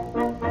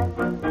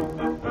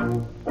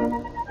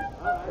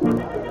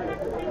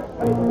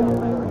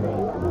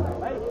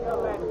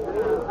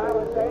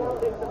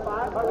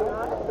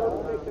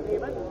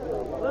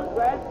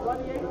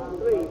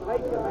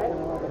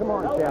 Come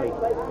on, Sally.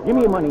 Give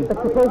me your money.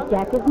 But suppose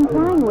Jack isn't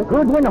trying with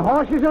Goodwin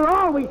horses are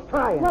always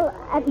trying. Well,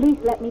 at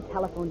least let me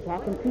telephone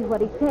Jack and see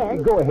what he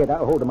says. Go ahead.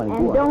 I'll hold the money.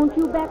 And Go on. don't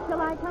you bet till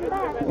I come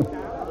back.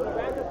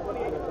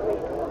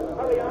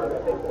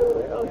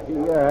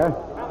 Yeah.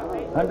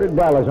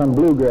 $100 on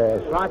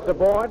Bluegrass. Across the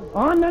board?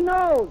 On the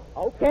nose.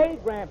 Okay,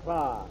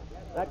 Grandpa.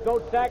 That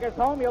goat staggers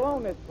home, you'll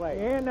own this place.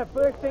 And the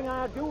first thing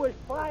I'll do is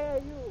fire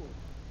you.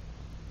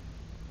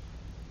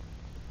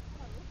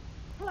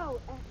 Hello,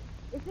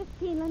 is this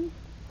Keeneland?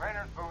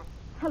 Trainer's booth.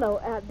 Hello,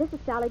 this is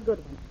Sally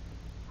Goodwin.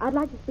 I'd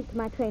like to speak to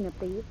my trainer,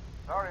 please.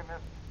 Sorry,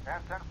 miss.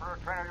 Can't send for a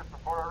trainer just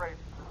before a race.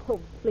 Oh,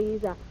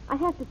 please, I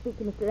have to speak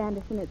to Mr.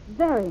 Anderson. It's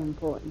very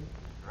important.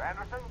 Mr.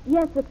 Anderson?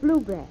 Yes, with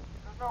Bluegrass.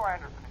 There's no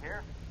Anderson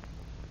here.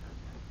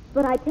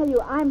 But I tell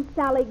you, I'm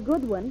Sally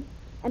Goodwin,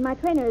 and my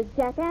trainer is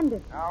Jack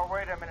Anderson. Now,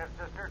 wait a minute,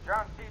 sister.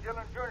 John C.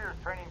 Dillon Jr. is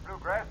training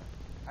Bluegrass.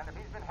 And if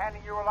he's been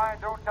handing you a line,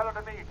 don't tell it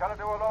to me. Tell it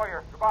to a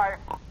lawyer. Goodbye.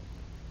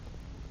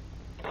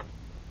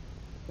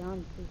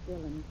 John C.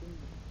 Dillon Jr.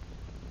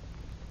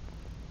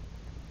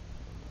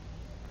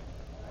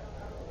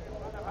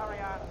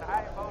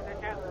 High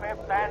voltages,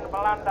 fifth and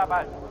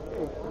blunderbuss.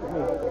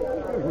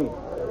 Excuse me.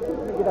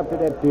 Let me get up to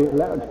that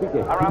loudspeaker.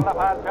 Around the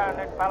far turn,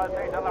 it's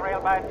Palisades on the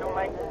rail by 2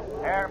 lengths.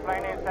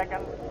 Airplane is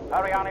second.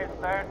 Hurry on is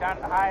third, and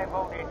high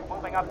voltage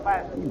moving up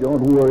fast.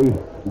 Don't worry.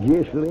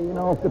 Just laying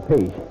off the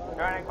pace.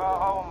 Turning for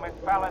home, it's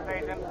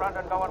Palisades in front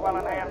and going well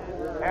in hand.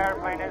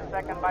 Airplane is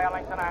second by 1.5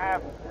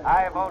 lengths.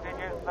 High voltage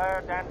is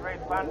third and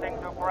responding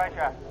to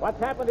pressure. What's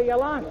happened to your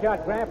long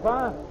shot,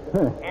 Grandpa?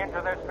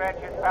 Into the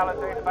stretch, it's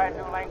Palisades by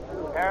 2 lengths.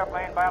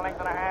 Airplane by 1.5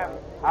 lengths.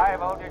 High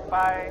voltage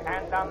by,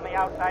 and on the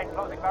outside,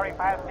 closing very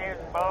fast, is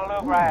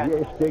Bluegrass.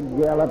 Just a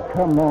gallop.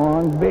 Come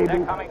on, baby.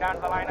 They're coming down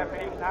to the line of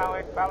finish now.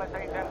 It's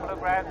Palisades and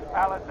Bluegrass.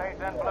 Palisades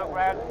and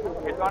Bluegrass.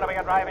 It's going to be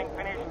a driving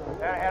finish.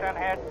 They're head and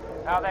head.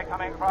 Now they're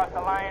coming across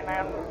the line,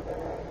 and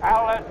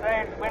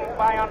Palisades wins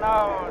by a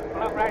nose.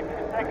 Bluegrass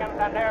is second,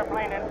 and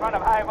Airplane in front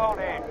of High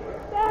Voltage.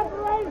 That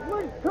race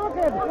was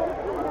crooked.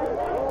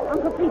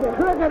 Uncle Peter.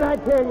 Crooked, I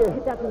tell you.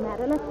 It doesn't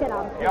matter. Let's get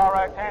out. Your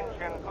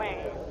attention,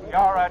 please.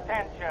 Your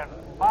attention.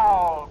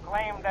 Foul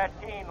claimed at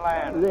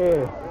Keeneland.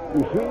 There.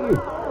 You see?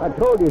 I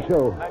told you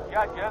so. The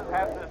judges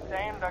have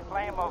sustained a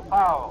claim of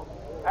foul.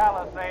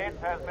 Palisades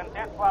has been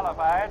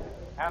disqualified,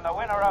 and the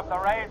winner of the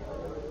race,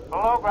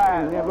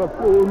 Bluegrass. You never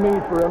fooled me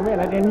for a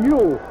minute, and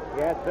you.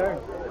 Yes, sir.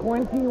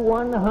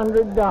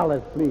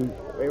 $2,100, please.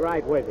 Be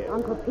right with you.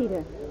 Uncle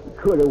Peter.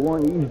 Could have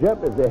won eased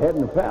up if they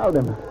hadn't fouled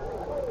him.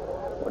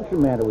 What's the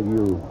matter with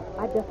you?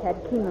 I just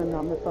had Keeneland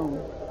on the phone.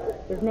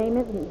 His name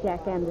isn't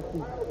Jack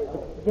Anderson.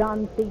 It's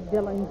John C.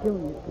 Dillon,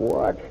 Jr.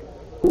 What?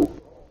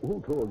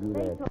 Who told you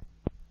that?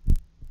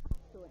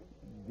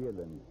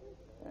 Dillon.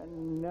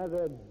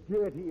 Another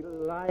dirty,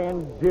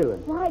 lying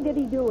Dillon. Why did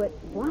he do it?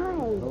 Why?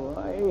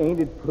 Why, ain't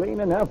it plain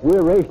enough?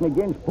 We're racing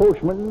against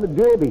Postman in the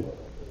Derby.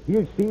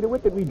 He'll see to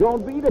it that we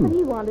don't beat him. But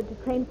he wanted to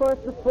train for us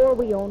before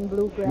we owned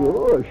Bluegrass.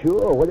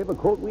 Sure. Whatever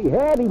colt we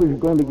had, he was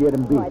going to get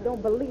him beat. Oh, I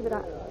don't believe it.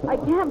 I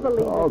can't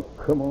believe it. Oh,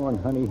 come on,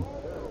 honey.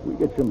 We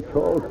got some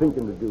tall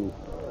thinking to do.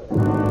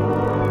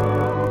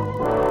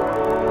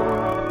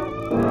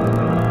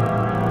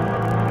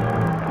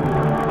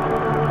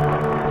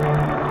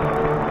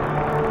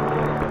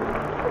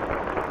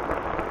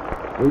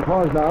 We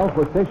pause now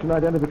for station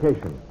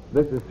identification.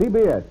 This is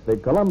CBS, the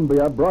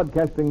Columbia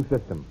Broadcasting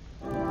System.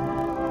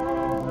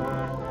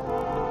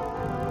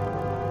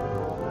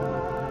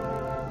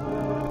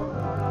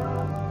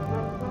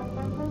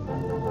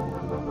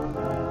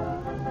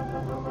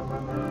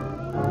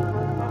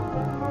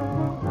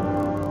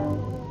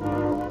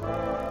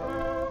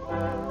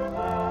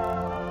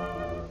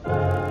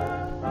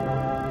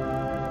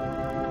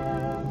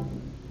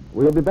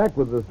 We'll be back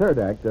with the third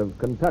act of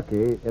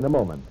Kentucky in a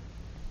moment.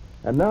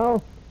 And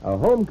now, a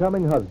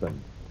homecoming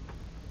husband.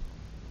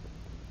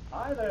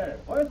 Hi there.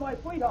 Where's my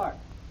sweetheart?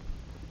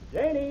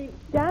 Janie.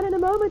 Down in a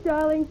moment,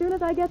 darling, soon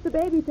as I get the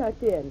baby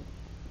tucked in.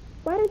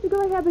 Why don't you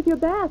go ahead with your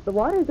bath? The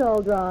water's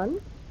all drawn.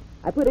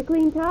 I put a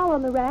clean towel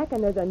on the rack,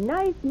 and there's a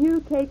nice new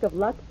cake of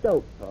Lux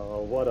soap.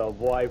 Oh, what a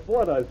wife.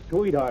 What a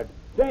sweetheart.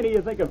 Janie,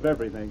 you think of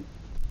everything.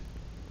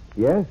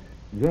 Yes,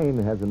 Jane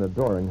has an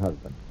adoring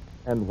husband.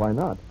 And why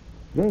not?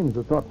 Jane's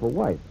a thoughtful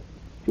wife.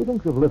 She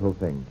thinks of little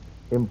things,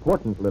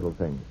 important little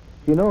things.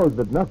 She knows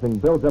that nothing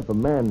builds up a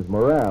man's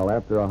morale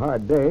after a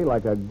hard day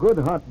like a good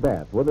hot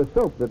bath with a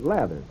soap that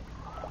lathers.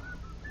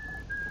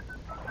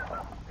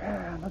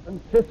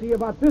 Nothing sissy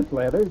about this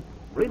lather.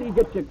 Really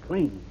gets you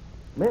clean.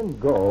 Men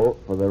go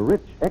for the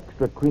rich,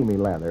 extra creamy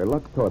lather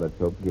Lux toilet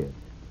soap gives.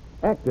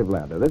 Active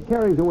lather that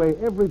carries away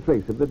every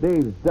trace of the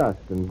day's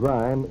dust and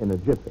grime in a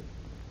jiffy.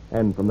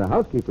 And from the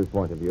housekeeper's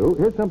point of view,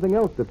 here's something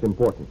else that's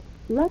important.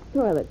 Lux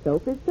toilet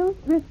soap is so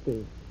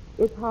thrifty.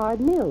 It's hard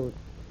milled.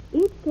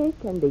 Each cake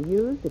can be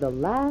used to the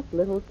last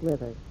little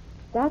sliver.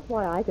 That's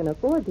why I can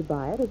afford to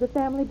buy it as a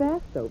family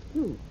bath soap,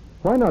 too.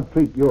 Why not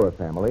treat your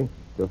family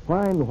to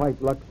fine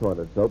white Lux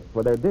toilet soap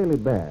for their daily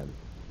baths?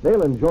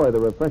 They'll enjoy the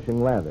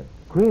refreshing lather,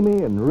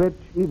 creamy and rich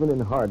even in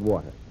hard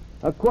water.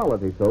 A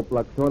quality soap,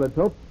 Lux toilet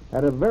soap,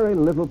 at a very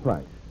little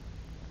price.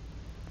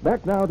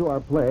 Back now to our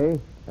play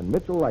and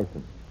Mitchell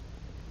License.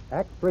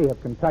 Act 3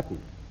 of Kentucky,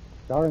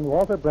 starring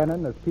Walter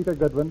Brennan as Peter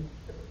Goodwin,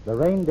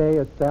 Lorraine Day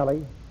as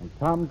Sally, and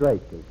Tom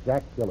Drake as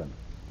Jack Dillon.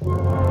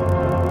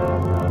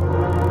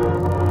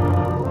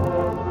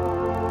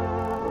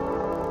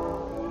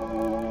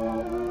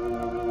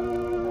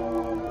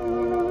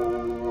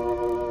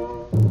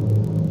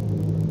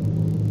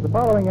 The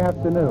following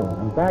afternoon,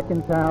 and back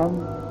in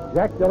town,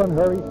 Jack Dillon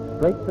hurries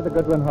straight to the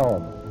Goodwin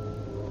home.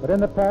 But in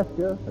the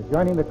pasture,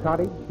 adjoining the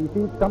cottage, he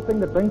sees something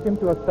that brings him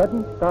to a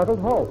sudden, startled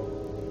halt.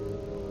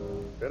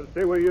 Better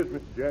stay where he is,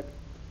 Mr. Jack.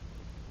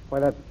 Why,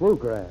 that's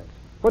Bluegrass.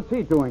 What's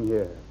he doing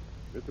here?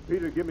 Mr.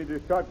 Peter give me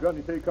this shotgun.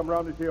 He said he'd come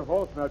around this here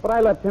horse. And But I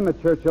left him at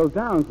Churchill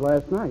Downs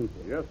last night.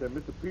 Yes, and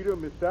Mr. Peter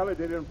and Miss Sally,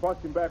 they didn't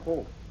fetch him back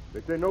home.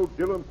 They say no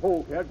Dillon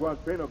Polk had go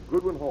and train a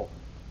Goodwin horse.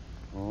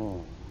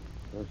 Oh,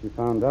 so she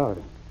found out.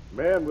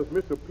 Man was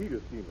Mr.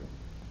 Peter's steamer.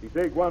 He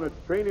said he'd go on to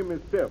train him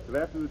himself till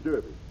after the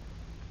Derby.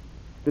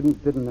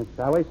 Didn't Miss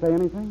Sally say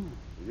anything?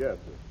 Yes,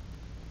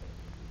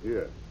 sir.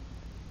 Here.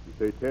 She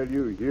say tell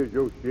you here's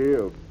your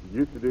share of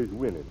yesterday's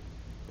winning.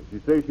 And she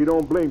say she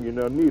don't blame you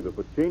none neither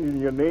for changing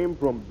your name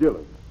from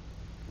Dillon.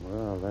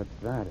 Well, that's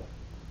that.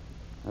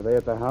 Are they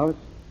at the house?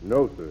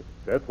 No, sir.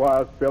 That's why I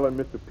was spelling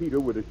Mr. Peter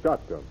with a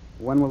shotgun.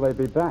 When will they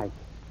be back?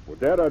 Well,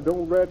 that I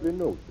don't rightly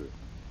know, sir.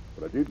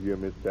 But I did hear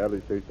Miss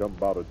Sally say something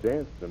about a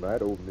dance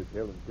tonight over Miss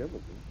Helen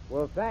Templeton.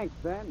 Well, thanks,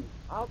 then.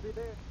 I'll be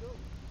there, too.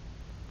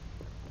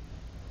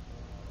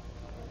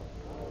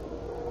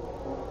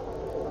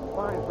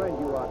 Fine friend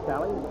you are,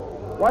 Sally.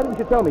 Why didn't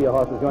you tell me your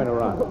horse was going to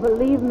run?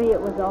 Believe me,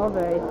 it was all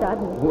very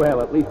sudden.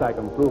 Well, at least I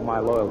can prove my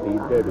loyalty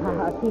each day.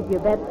 I'll keep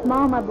your bet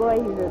small, my boy.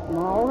 He's a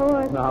small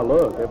horse. Now,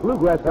 look, if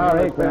Bluegrass...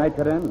 Sorry, can I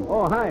cut in?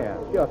 Oh, hiya.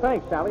 Sure,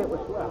 thanks, Sally. It was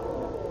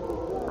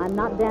swell. I'm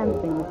not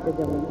dancing, Mr.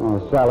 Dillon. Oh,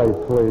 Sally,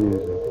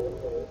 please.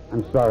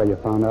 I'm sorry you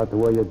found out the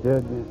way you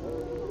did.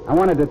 I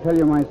wanted to tell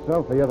you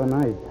myself the other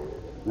night.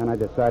 Then I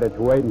decided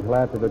to wait until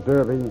after the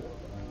Derby.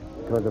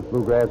 Because if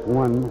Bluegrass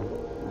won,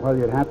 well,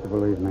 you'd have to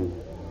believe me.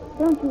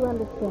 Don't you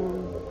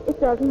understand? It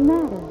doesn't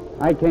matter.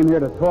 I came here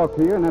to talk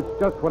to you, and that's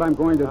just what I'm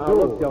going to do.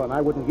 Look, Dillon,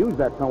 I wouldn't use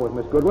that tone with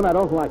Miss Goodwin. I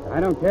don't like it. I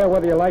don't care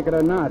whether you like it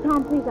or not.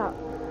 Tom, please,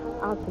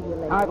 I'll see you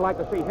later. I'd like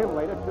to see him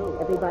later, too.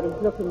 Everybody's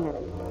looking at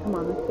us. Come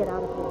on, let's get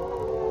out of here.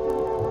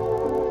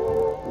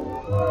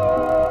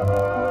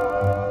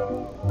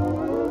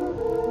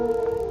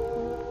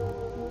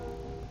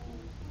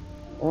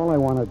 All I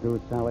want to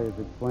do, Sally, is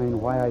explain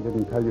why I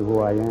didn't tell you who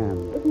I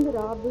am. Isn't it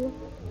obvious?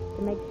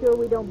 To make sure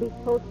we don't beat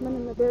Postman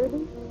in the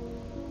Derby?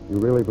 You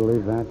really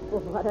believe that?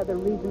 Well, what other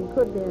reason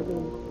could there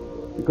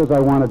be? Because I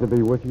wanted to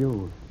be with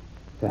you,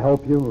 to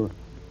help you.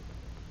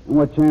 And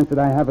what chance did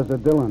I have as a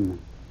Dillon?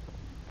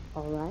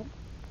 All right.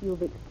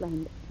 You've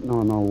explained it.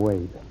 No,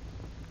 wait.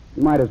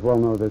 You might as well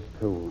know this,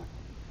 too.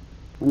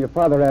 When your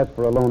father asked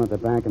for a loan at the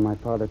bank and my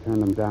father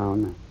turned him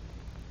down,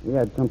 he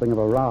had something of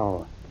a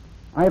row.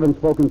 I haven't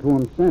spoken to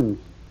him since.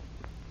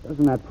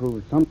 Doesn't that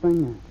prove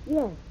something?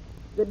 Yes.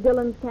 The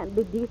Dillons can't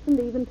be decent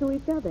even to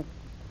each other.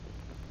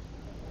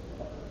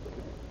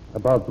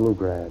 About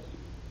Bluegrass.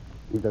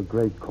 He's a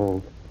great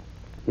colt.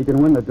 He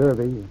can win the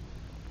Derby.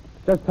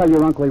 Just tell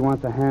your uncle he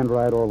wants a hand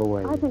ride all the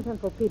way. I think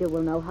Uncle Peter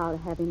will know how to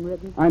have him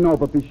ridden. I know,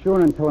 but be sure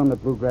and tell him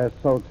that Bluegrass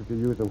sulks if you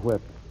use a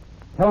whip.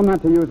 Tell him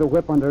not to use a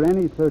whip under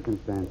any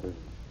circumstances.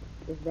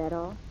 Is that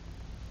all?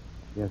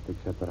 Yes,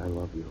 except that I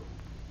love you.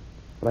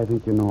 But I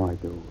think you know I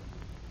do.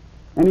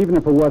 And even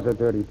if it was a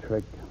dirty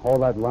trick, all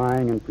that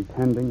lying and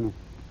pretending,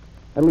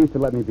 at least to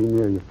let me be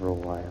near you for a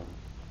while.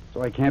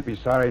 So I can't be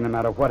sorry no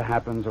matter what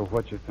happens or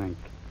what you think.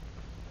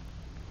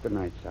 Good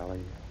night, Sally.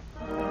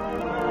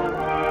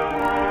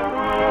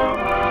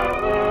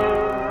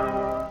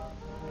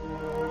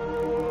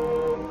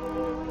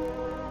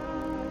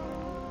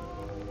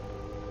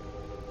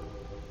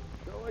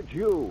 So it's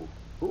you.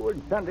 Who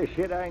in thunder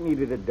shit I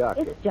needed a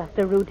doctor? It's just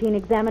a routine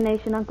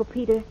examination, Uncle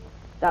Peter.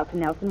 Dr.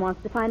 Nelson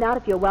wants to find out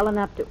if you're well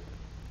enough to...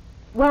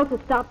 Walter,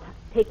 stop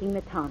taking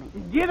the tonic.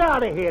 Get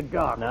out of here,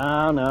 Doc.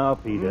 Now,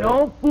 Peter.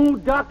 No fool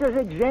doctors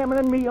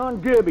examining me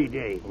on Derby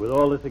Day. With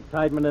all this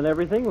excitement and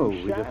everything,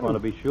 we just want to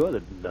be sure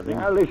that nothing...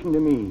 Now, listen to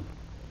me.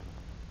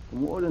 For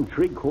more than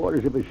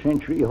 3/4 of a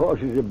century,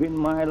 horses have been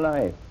my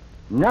life.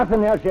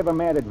 Nothing else ever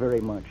mattered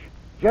very much.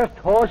 Just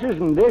horses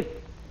and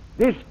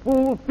this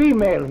fool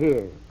female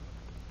here.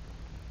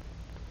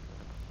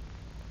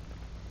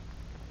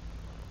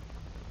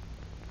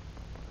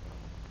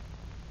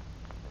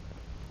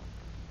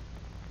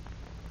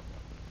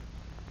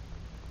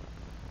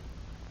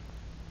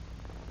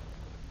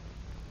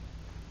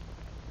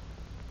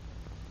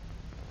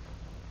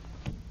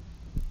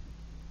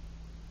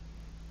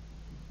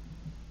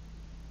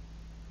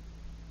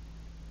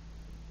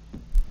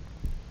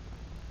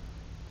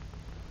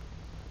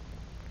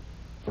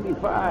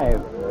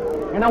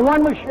 And I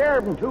won my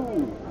Sheridan,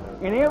 too.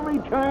 And every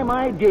time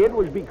I did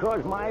was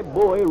because my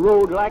boy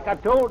rode like I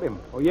told him.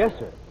 Oh, yes,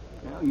 sir.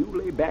 Now, you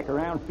lay back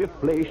around 5th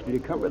place till you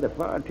come to the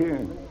far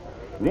turn.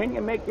 Then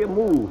you make your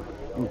move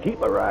and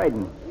keep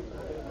a-riding.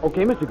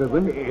 Okay, Mr.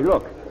 Goodwin. Hey,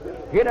 look,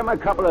 hit him a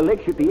couple of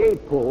licks at the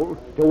 8th pole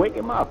to wake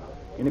him up.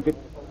 And if it's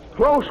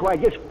close, why,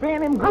 just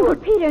fan him good. Uncle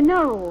Peter,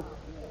 no.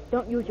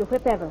 Don't use your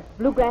whip ever.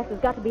 Bluegrass has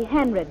got to be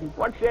hand-ridden.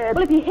 What's that?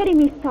 Well, if you hit him,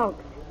 he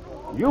sulks.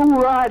 You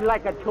ride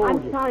like I told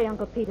I'm you. sorry,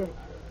 Uncle Peter,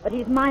 but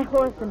he's my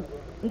horse, and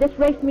this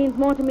race means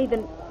more to me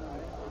than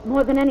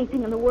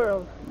anything in the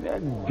world.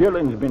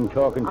 Dillon's been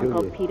talking to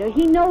Uncle you. Peter,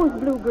 he knows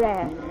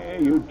Bluegrass. Yeah,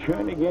 you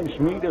turn against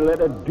me to let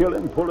a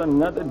Dillon pull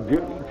another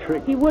dirty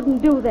trick. He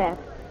wouldn't do that.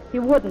 He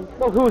wouldn't.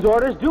 Well, whose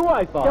orders do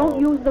I follow?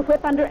 Don't use the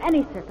whip under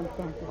any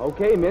circumstances.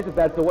 Okay, miss, if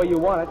that's the way you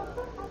want it.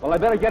 Well, I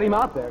better get him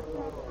out there.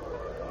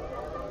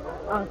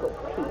 Uncle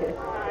Peter.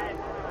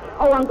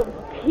 Oh, Uncle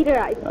Peter,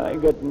 I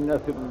got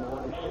nothing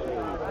more to say.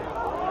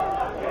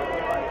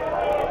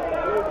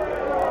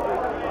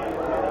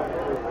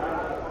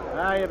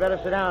 Now, you better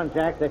sit down,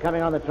 Jack. They're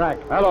coming on the track.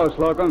 Hello,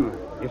 Slocum.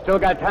 You still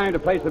got time to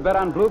place the bet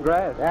on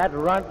Bluegrass. That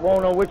runt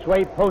won't know which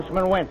way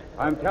Postman went.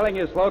 I'm telling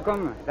you,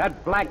 Slocum,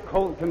 that black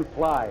colt can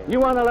fly.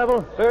 You on the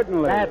level?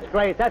 Certainly. That's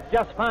great. That's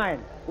just fine.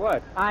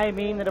 What? I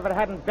mean that if it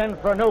hadn't been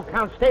for a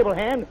no-count stable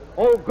hand,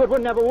 old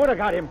Goodwin never would have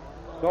got him.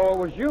 So it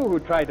was you who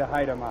tried to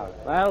hide him out.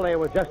 Well, they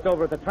were just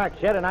over at the track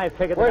shed, and I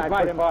figured Where's that I'd my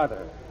put him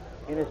father?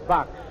 in his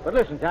box. But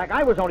listen, Jack,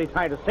 I was only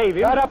trying to save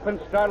him. Shut up and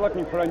start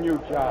looking for a new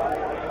job.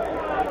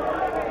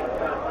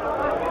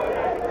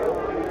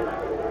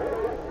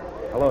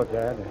 Hello,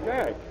 Dad.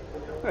 Jack.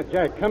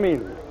 Jack, come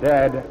in.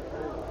 Dad,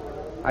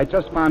 I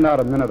just found out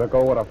a minute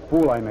ago what a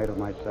fool I made of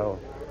myself.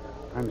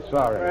 I'm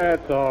sorry.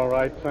 That's all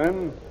right,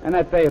 son. And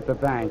that day at the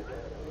bank,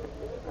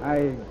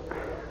 I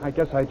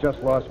guess I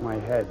just lost my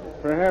head.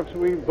 Perhaps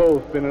we've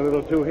both been a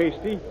little too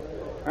hasty.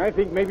 I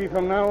think maybe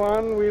from now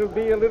on we'll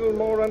be a little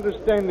more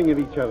understanding of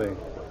each other.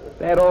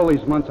 Dad, all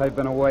these months I've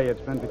been away,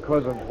 it's been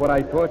because of what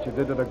I thought you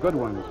did to the good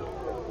ones.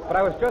 But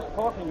I was just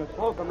talking to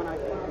Slocum and I...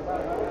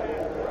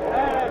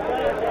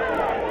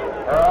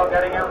 They're all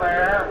getting in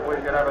there. We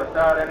should have a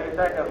start any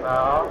second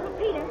now.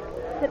 Peter,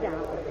 sit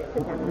down.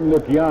 Sit down.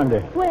 Look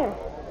yonder. Where?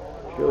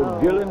 So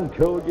Dillon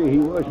told you he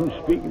wasn't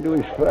speaking to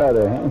his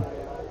father, huh?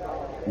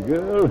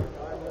 Girl,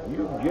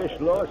 you just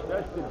lost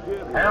us to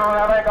Derby. Now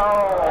there they go.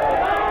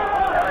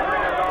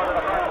 Evergreen is going to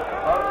the front.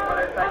 Postman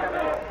is second.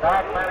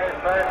 Darkman is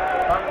third.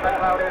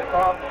 Thundercloud is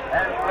fourth.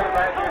 And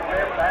Bluegrass is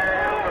fifth.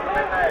 And to the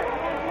midnight.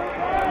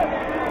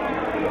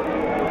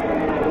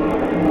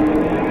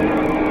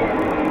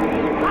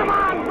 Come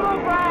on,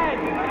 Bluegrass!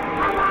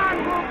 Come on,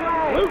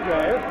 Bluegrass!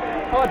 Bluegrass?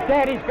 Oh,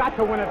 Daddy's got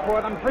to win it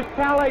for them. For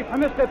Sally, for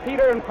Mr.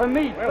 Peter, and for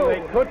me, Well, too.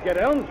 they could get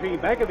Elm Tree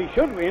back if he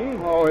should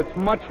win. Oh, it's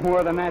much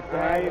more than that,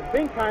 Dad. I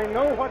think I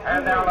know what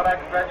And down the back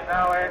stretch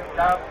now is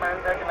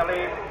Darkman taking the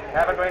lead.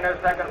 Evergreen is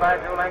second by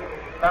 2 lengths.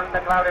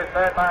 Thundercloud is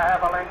third by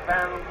half a length.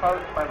 And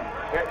Postman.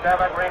 It's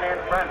Evergreen in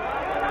front.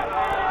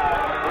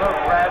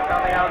 Bluegrass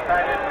on the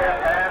outside is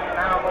fifth. And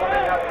now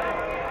moving up.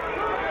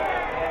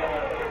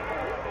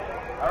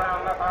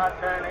 Around the far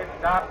turn, it's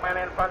Darkman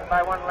in front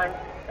by 1 length.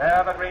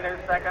 Evergreen is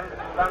second.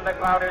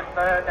 Thundercloud is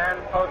third.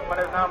 And Postman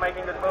is now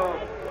making his move.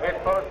 It's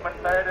Postman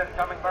third and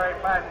coming very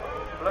fast.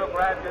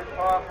 Bluegrass is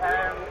fourth.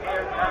 And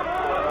here comes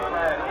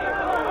Bluegrass.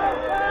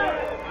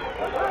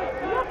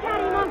 Look at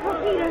him, Uncle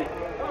Peter.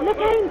 Look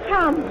at him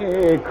come.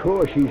 Yeah, of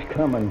course he's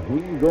coming.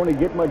 He ain't going to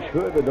get much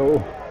further,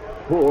 though.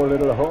 Poor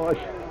little horse.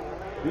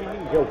 He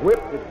needs a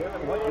whip to tell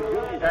him what to do.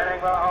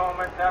 Turning well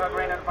home, it's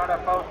Evergreen in front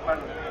of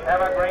Postman.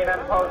 Evergreen and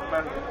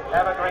Postman.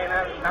 Evergreen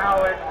and now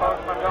it's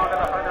Postman going to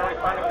the front and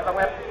responding to the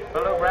whip.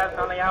 Bluegrass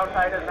on the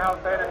outside is now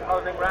third and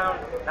closing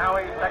ground.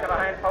 Now he's second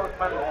behind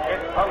Postman.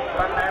 It's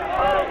Postman and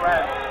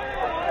Bluegrass.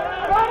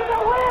 Go to the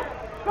whip!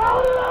 Go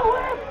to the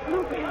whip!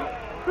 Bluegrass.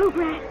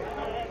 Bluegrass.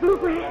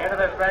 Bluegrass. Into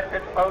the stretch,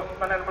 it's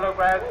Postman and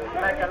Bluegrass.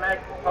 Neck and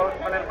neck,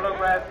 Postman and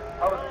Bluegrass.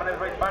 Postman is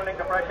responding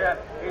to pressure.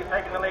 He's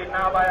taking the lead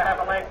now by a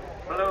half a length.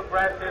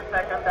 Bluegrass is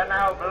second, and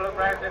now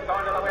Bluegrass is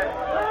going to the whip.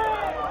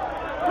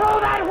 Throw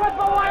that whip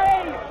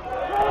away!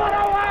 Throw it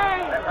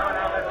away! They're coming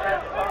out of the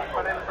stretch.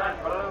 Postman in front.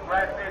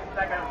 Bluegrass is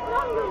second.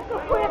 Don't use the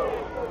whip.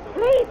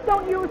 Please. Please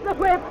don't use the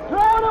whip. Throw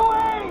it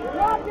away!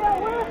 Drop your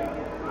whip!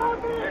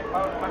 This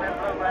postman in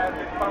bluegrass,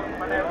 this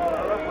postman in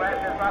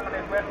bluegrass is dropping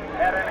his whip.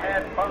 Head and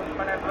head,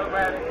 postman in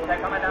bluegrass. They're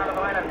coming down to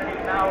the line of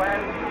finish now,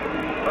 and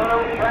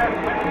bluegrass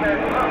wins this.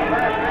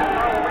 Bluegrass is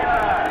the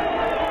winner.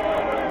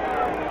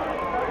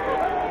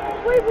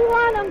 We've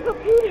won, Uncle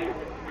Peter.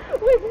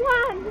 We've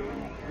won.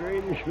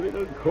 Greatest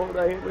little colt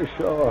I ever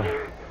saw.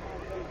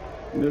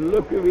 The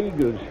look of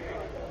eagles.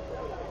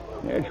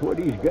 That's what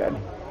he's got.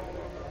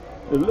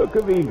 The look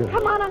of eagles.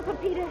 Come on, Uncle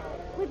Peter.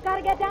 We've got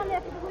to get down there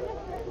to the window.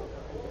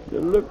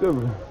 The look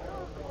of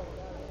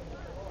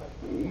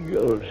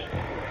eagles.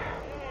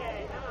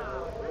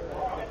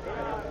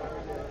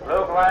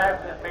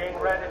 Bluegrass is being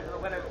read into the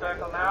winner's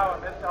circle now,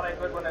 and Miss Sally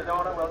Goodwin, his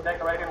owner, will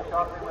decorate him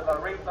shortly with a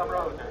wreath of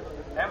roses,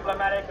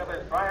 emblematic of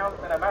his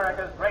triumph in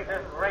America's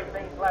greatest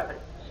racing classic.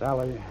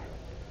 Sally.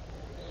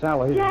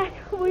 Sally. Jack,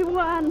 we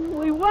won.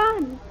 We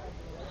won.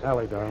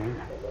 Sally, darling.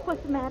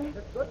 What's the matter?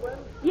 Miss Goodwin,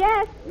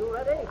 Yes. you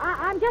ready?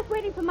 I'm just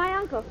waiting for my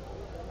uncle.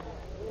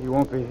 He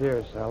won't be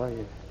here,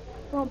 Sally.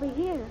 Won't be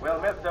here. Will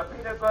Mr.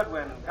 Peter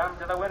Goodwin come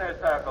to the winner's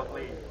circle,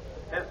 please?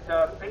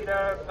 Mr.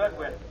 Peter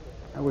Goodwin.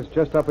 I was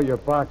just up at your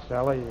box,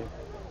 Sally.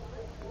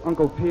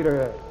 Uncle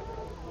Peter,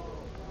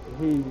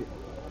 he's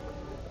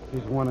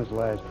won his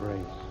last race.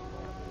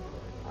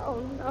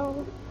 Oh,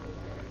 no.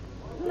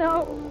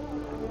 No.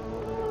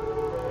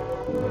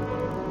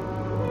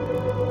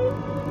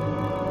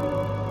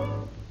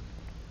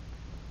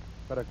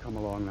 Better come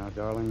along now,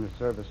 darling. The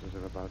services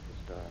are about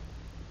to start.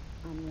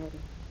 I'm ready.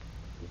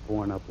 You've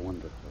borne up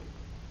wonderfully.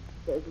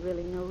 There's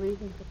really no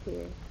reason for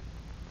tears.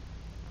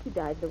 He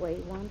died the way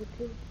he wanted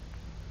to.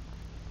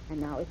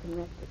 And now he can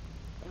rest it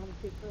down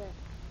his breath.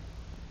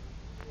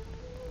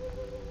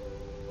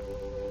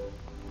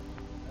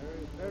 There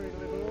is very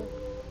little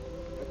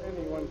that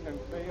anyone can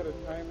say at a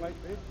time like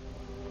this.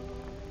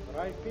 But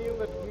I feel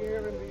that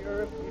here in the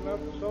earth he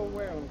loved so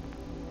well,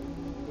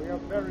 we are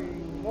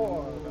burying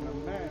more than a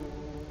man.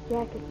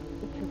 Jack,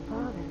 it's your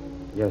father.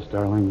 Yes,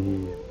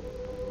 darling.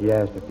 He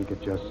asked if he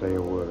could just say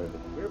a word.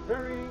 We're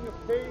burying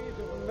a phase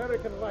of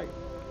American life.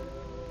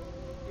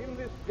 In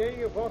this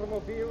day of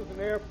automobiles and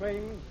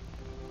airplanes,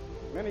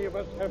 many of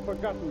us have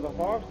forgotten the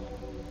horse,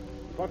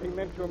 what he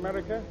meant to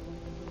America.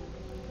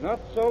 Not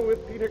so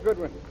with Peter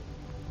Goodwin.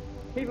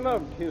 He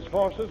loved his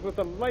horses with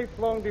a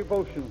lifelong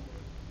devotion,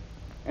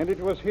 and it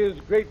was his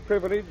great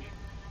privilege,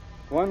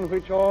 one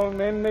which all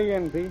men may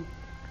envy,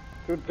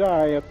 to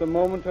die at the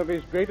moment of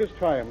his greatest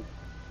triumph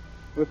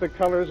with the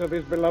colors of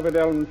his beloved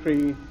elm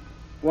tree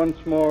once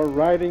more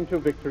riding to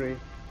victory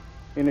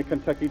in a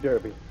Kentucky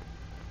Derby.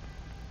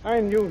 I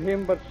knew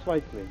him but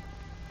slightly,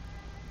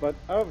 but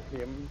of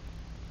him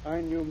I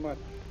knew much,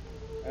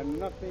 and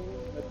nothing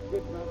that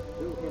did not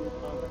do him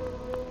honor.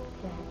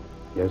 Jack,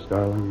 Yes,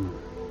 darling.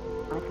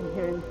 I can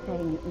hear him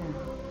saying it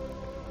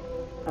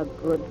now. A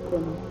good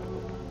finish.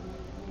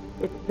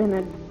 It's been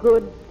a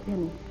good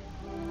finish.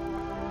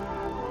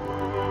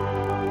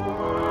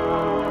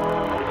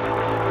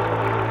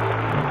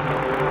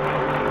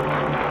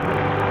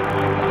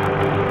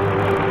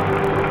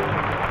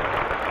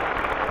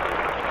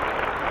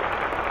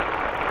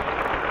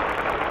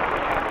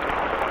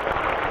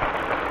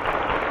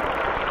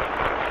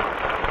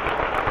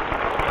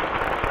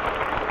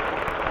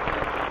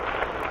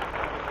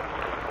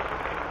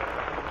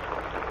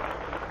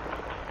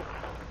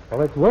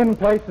 Well, it's win,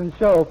 place, and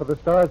show for the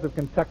stars of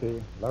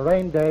Kentucky,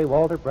 Lorraine Day,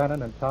 Walter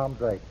Brennan, and Tom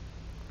Drake.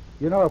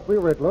 You know, if we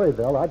were at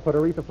Louisville, I'd put a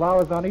wreath of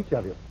flowers on each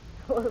of you.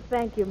 Well,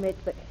 thank you, Mitch,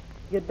 but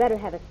you'd better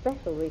have a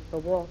special wreath for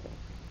Walter.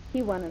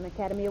 He won an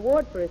Academy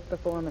Award for his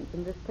performance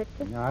in this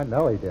picture. Yeah, I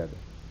know he did.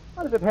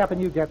 How does it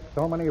happen you get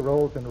so many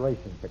roles in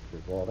racing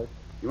pictures, Walter?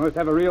 You must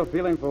have a real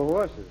feeling for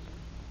horses.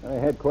 I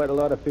had quite a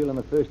lot of feeling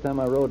the first time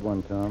I rode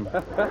one, Tom.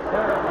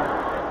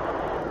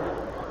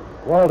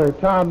 Walter,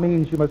 Tom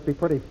means you must be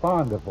pretty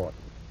fond of horses.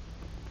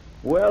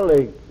 Well,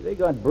 they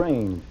got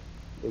brains.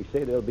 They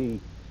say there'll be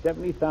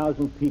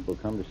 70,000 people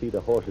come to see the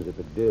horses at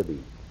the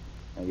Derby.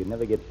 Now, you'd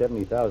never get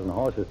 70,000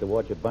 horses to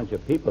watch a bunch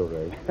of people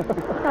race.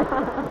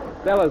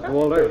 Tell us,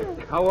 Walter,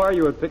 how are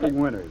you at picking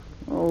winners?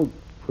 Oh,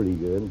 pretty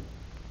good.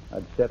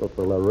 I'd settle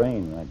for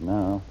Lorraine right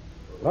now.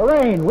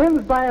 Lorraine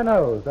wins by a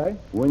nose, eh?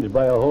 Wins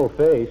by a whole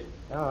face.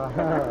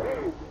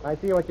 I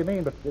see what you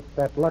mean, but it's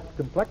that Lux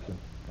complexion,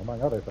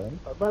 among other things.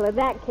 Well, in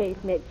that case,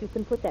 Mitch, you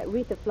can put that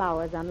wreath of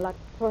flowers on Lux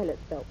toilet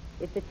soap.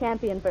 It's a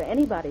champion for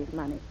anybody's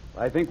money.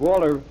 I think,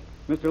 Walter,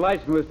 Mr.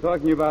 Lyson was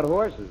talking about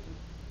horses.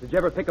 Did you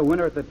ever pick a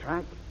winner at the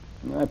track?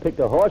 I picked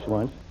a horse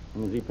once,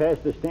 and as he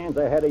passed the stands,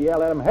 I had to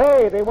yell at him,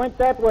 "Hey, they went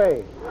that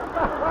way!"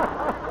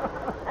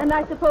 And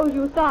I suppose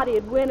you thought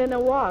he'd win in a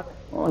walk.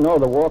 Oh, no,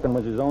 the walking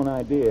was his own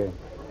idea.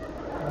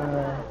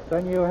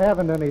 Then you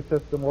haven't any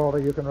system, Walter,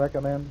 you can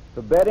recommend?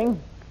 For betting?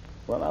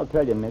 Well, I'll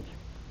tell you, Mitch.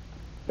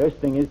 Best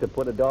thing is to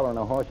put $1 on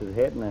a horse's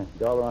head and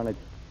 $1 on its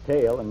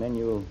tail, and then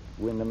you'll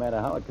win no matter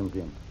how it comes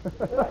in.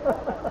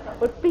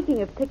 But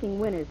speaking of picking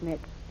winners,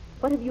 Mitch,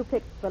 what have you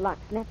picked for Lux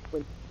next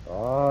week?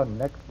 Oh,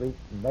 next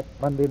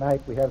Monday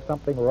night, we have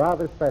something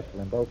rather special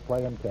in both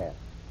play and cast.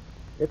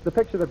 It's the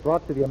picture that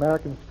brought to the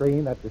American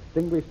screen that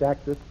distinguished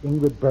actress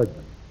Ingrid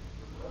Bergman.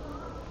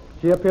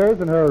 She appears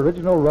in her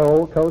original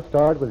role,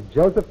 co-starred with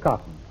Joseph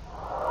Cotton.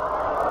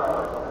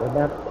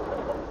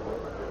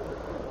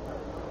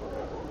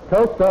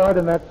 Co-starred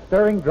in that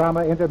stirring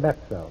drama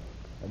Intermezzo.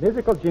 A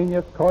musical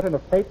genius caught in a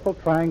fateful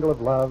triangle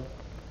of love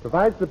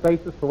provides the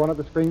basis for one of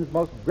the screen's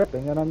most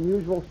gripping and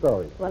unusual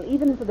stories. Well,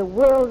 even for the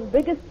world's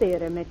biggest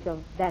theater,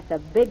 Mitchell, that's a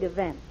big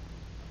event.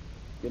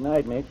 Good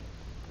night, Mitch.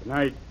 Good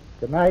night.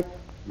 Good night.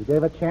 You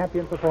gave a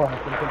champion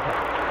performance in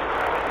Kentucky.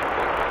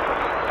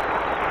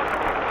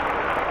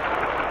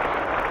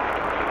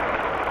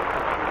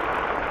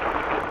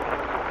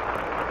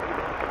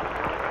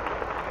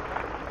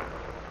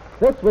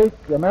 This week,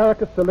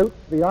 America salutes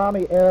the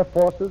Army Air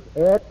Force's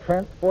Air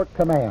Transport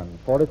Command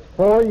for its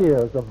 4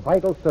 years of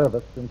vital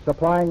service in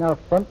supplying our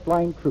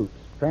frontline troops,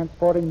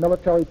 transporting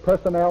military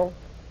personnel,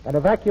 and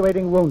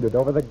evacuating wounded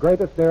over the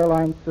greatest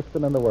airline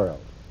system in the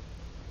world.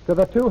 To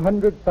the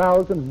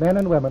 200,000 men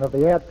and women of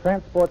the Air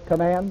Transport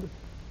Command,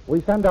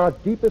 we send our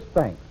deepest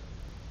thanks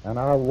and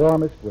our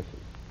warmest wishes.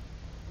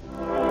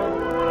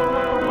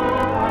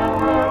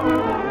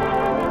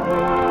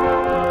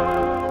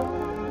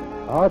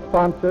 Our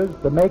sponsors,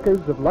 the makers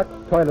of Lux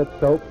Toilet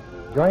Soap,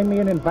 join me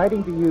in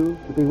inviting you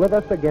to be with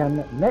us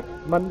again next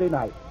Monday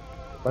night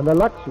when the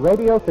Lux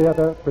Radio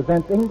Theater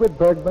presents Ingrid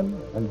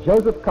Bergman and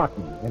Joseph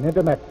Cotton in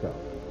Intermezzo.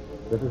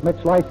 This is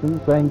Mitch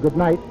Lyson saying good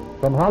night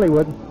from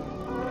Hollywood.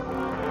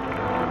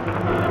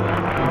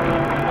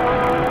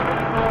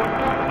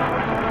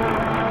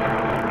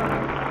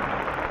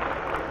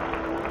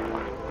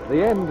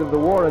 The end of the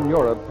war in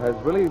Europe has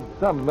relieved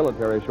some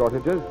military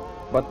shortages,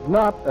 but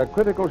not a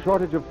critical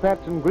shortage of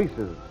fats and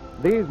greases.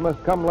 These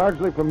must come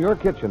largely from your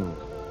kitchens.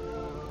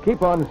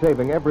 Keep on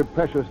saving every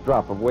precious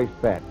drop of waste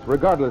fats,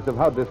 regardless of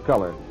how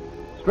discolored.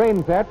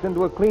 Strain fats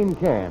into a clean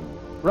can.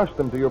 Rush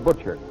them to your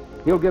butcher.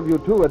 He'll give you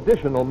 2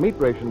 additional meat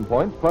ration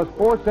points plus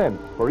 4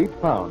 cents for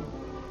each pound.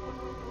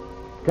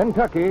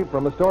 Kentucky,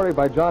 from a story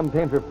by John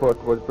Tainter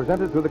Foote, was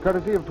presented through the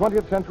courtesy of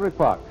 20th Century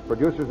Fox,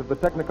 producers of the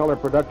Technicolor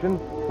production,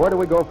 Where Do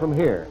We Go From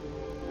Here?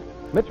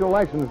 Mitchell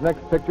Lyson's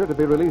next picture to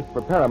be released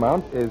for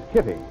Paramount is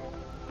Kitty.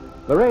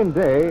 Lorraine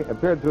Day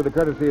appeared through the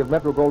courtesy of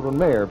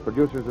Metro-Goldwyn-Mayer,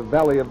 producers of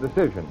Valley of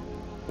Decision.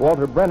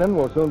 Walter Brennan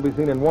will soon be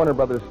seen in Warner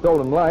Brothers'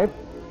 Stolen Life.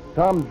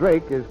 Tom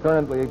Drake is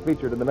currently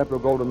featured in the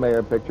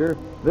Metro-Goldwyn-Mayer picture,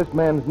 This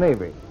Man's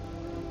Navy.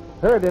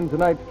 Heard in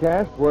tonight's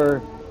cast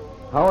were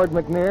Howard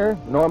McNear,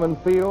 Norman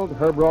Field,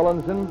 Herb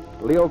Rawlinson,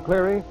 Leo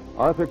Cleary,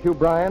 Arthur Q.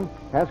 Bryan,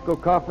 Haskell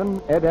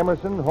Coffin, Ed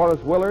Emerson,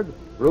 Horace Willard,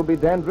 Ruby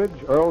Dandridge,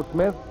 Earl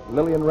Smith,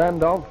 Lillian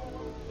Randolph,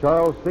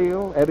 Charles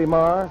Steele, Eddie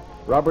Marr,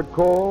 Robert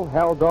Cole,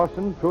 Hal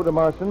Dawson, Truda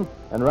Marson,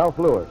 and Ralph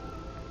Lewis.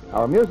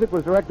 Our music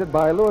was directed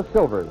by Louis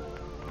Silvers.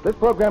 This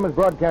program is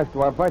broadcast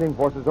to our fighting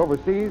forces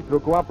overseas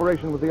through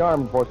cooperation with the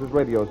Armed Forces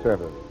Radio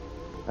Service.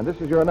 And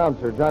this is your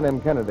announcer, John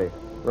M. Kennedy,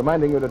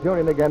 reminding you to tune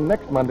in again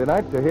next Monday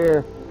night to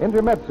hear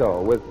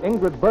Intermezzo with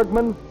Ingrid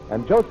Bergman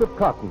and Joseph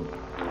Cotton.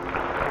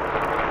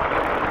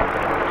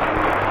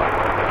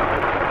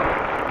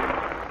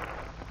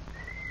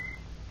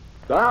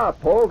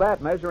 Stop. Hold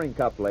that measuring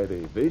cup,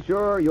 lady. Be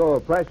sure your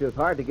precious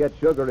hard-to-get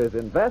sugar is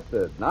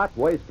invested, not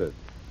wasted.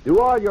 Do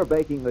all your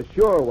baking the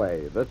sure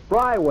way, the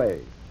spry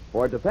way.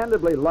 For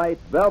dependably light,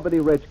 velvety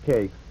rich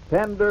cakes,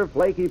 tender,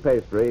 flaky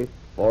pastry,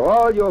 for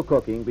all your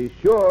cooking, be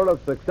sure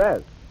of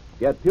success.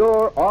 Get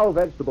pure,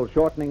 all-vegetable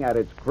shortening at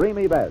its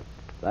creamy best.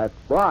 That's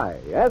Spry,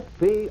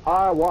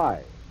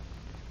 S-P-R-Y.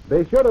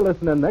 Be sure to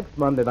listen in next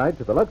Monday night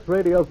to the Lux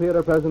Radio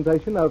Theater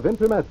presentation of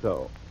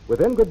Intermezzo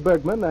with Ingrid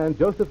Bergman and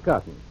Joseph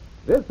Cotton.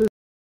 This is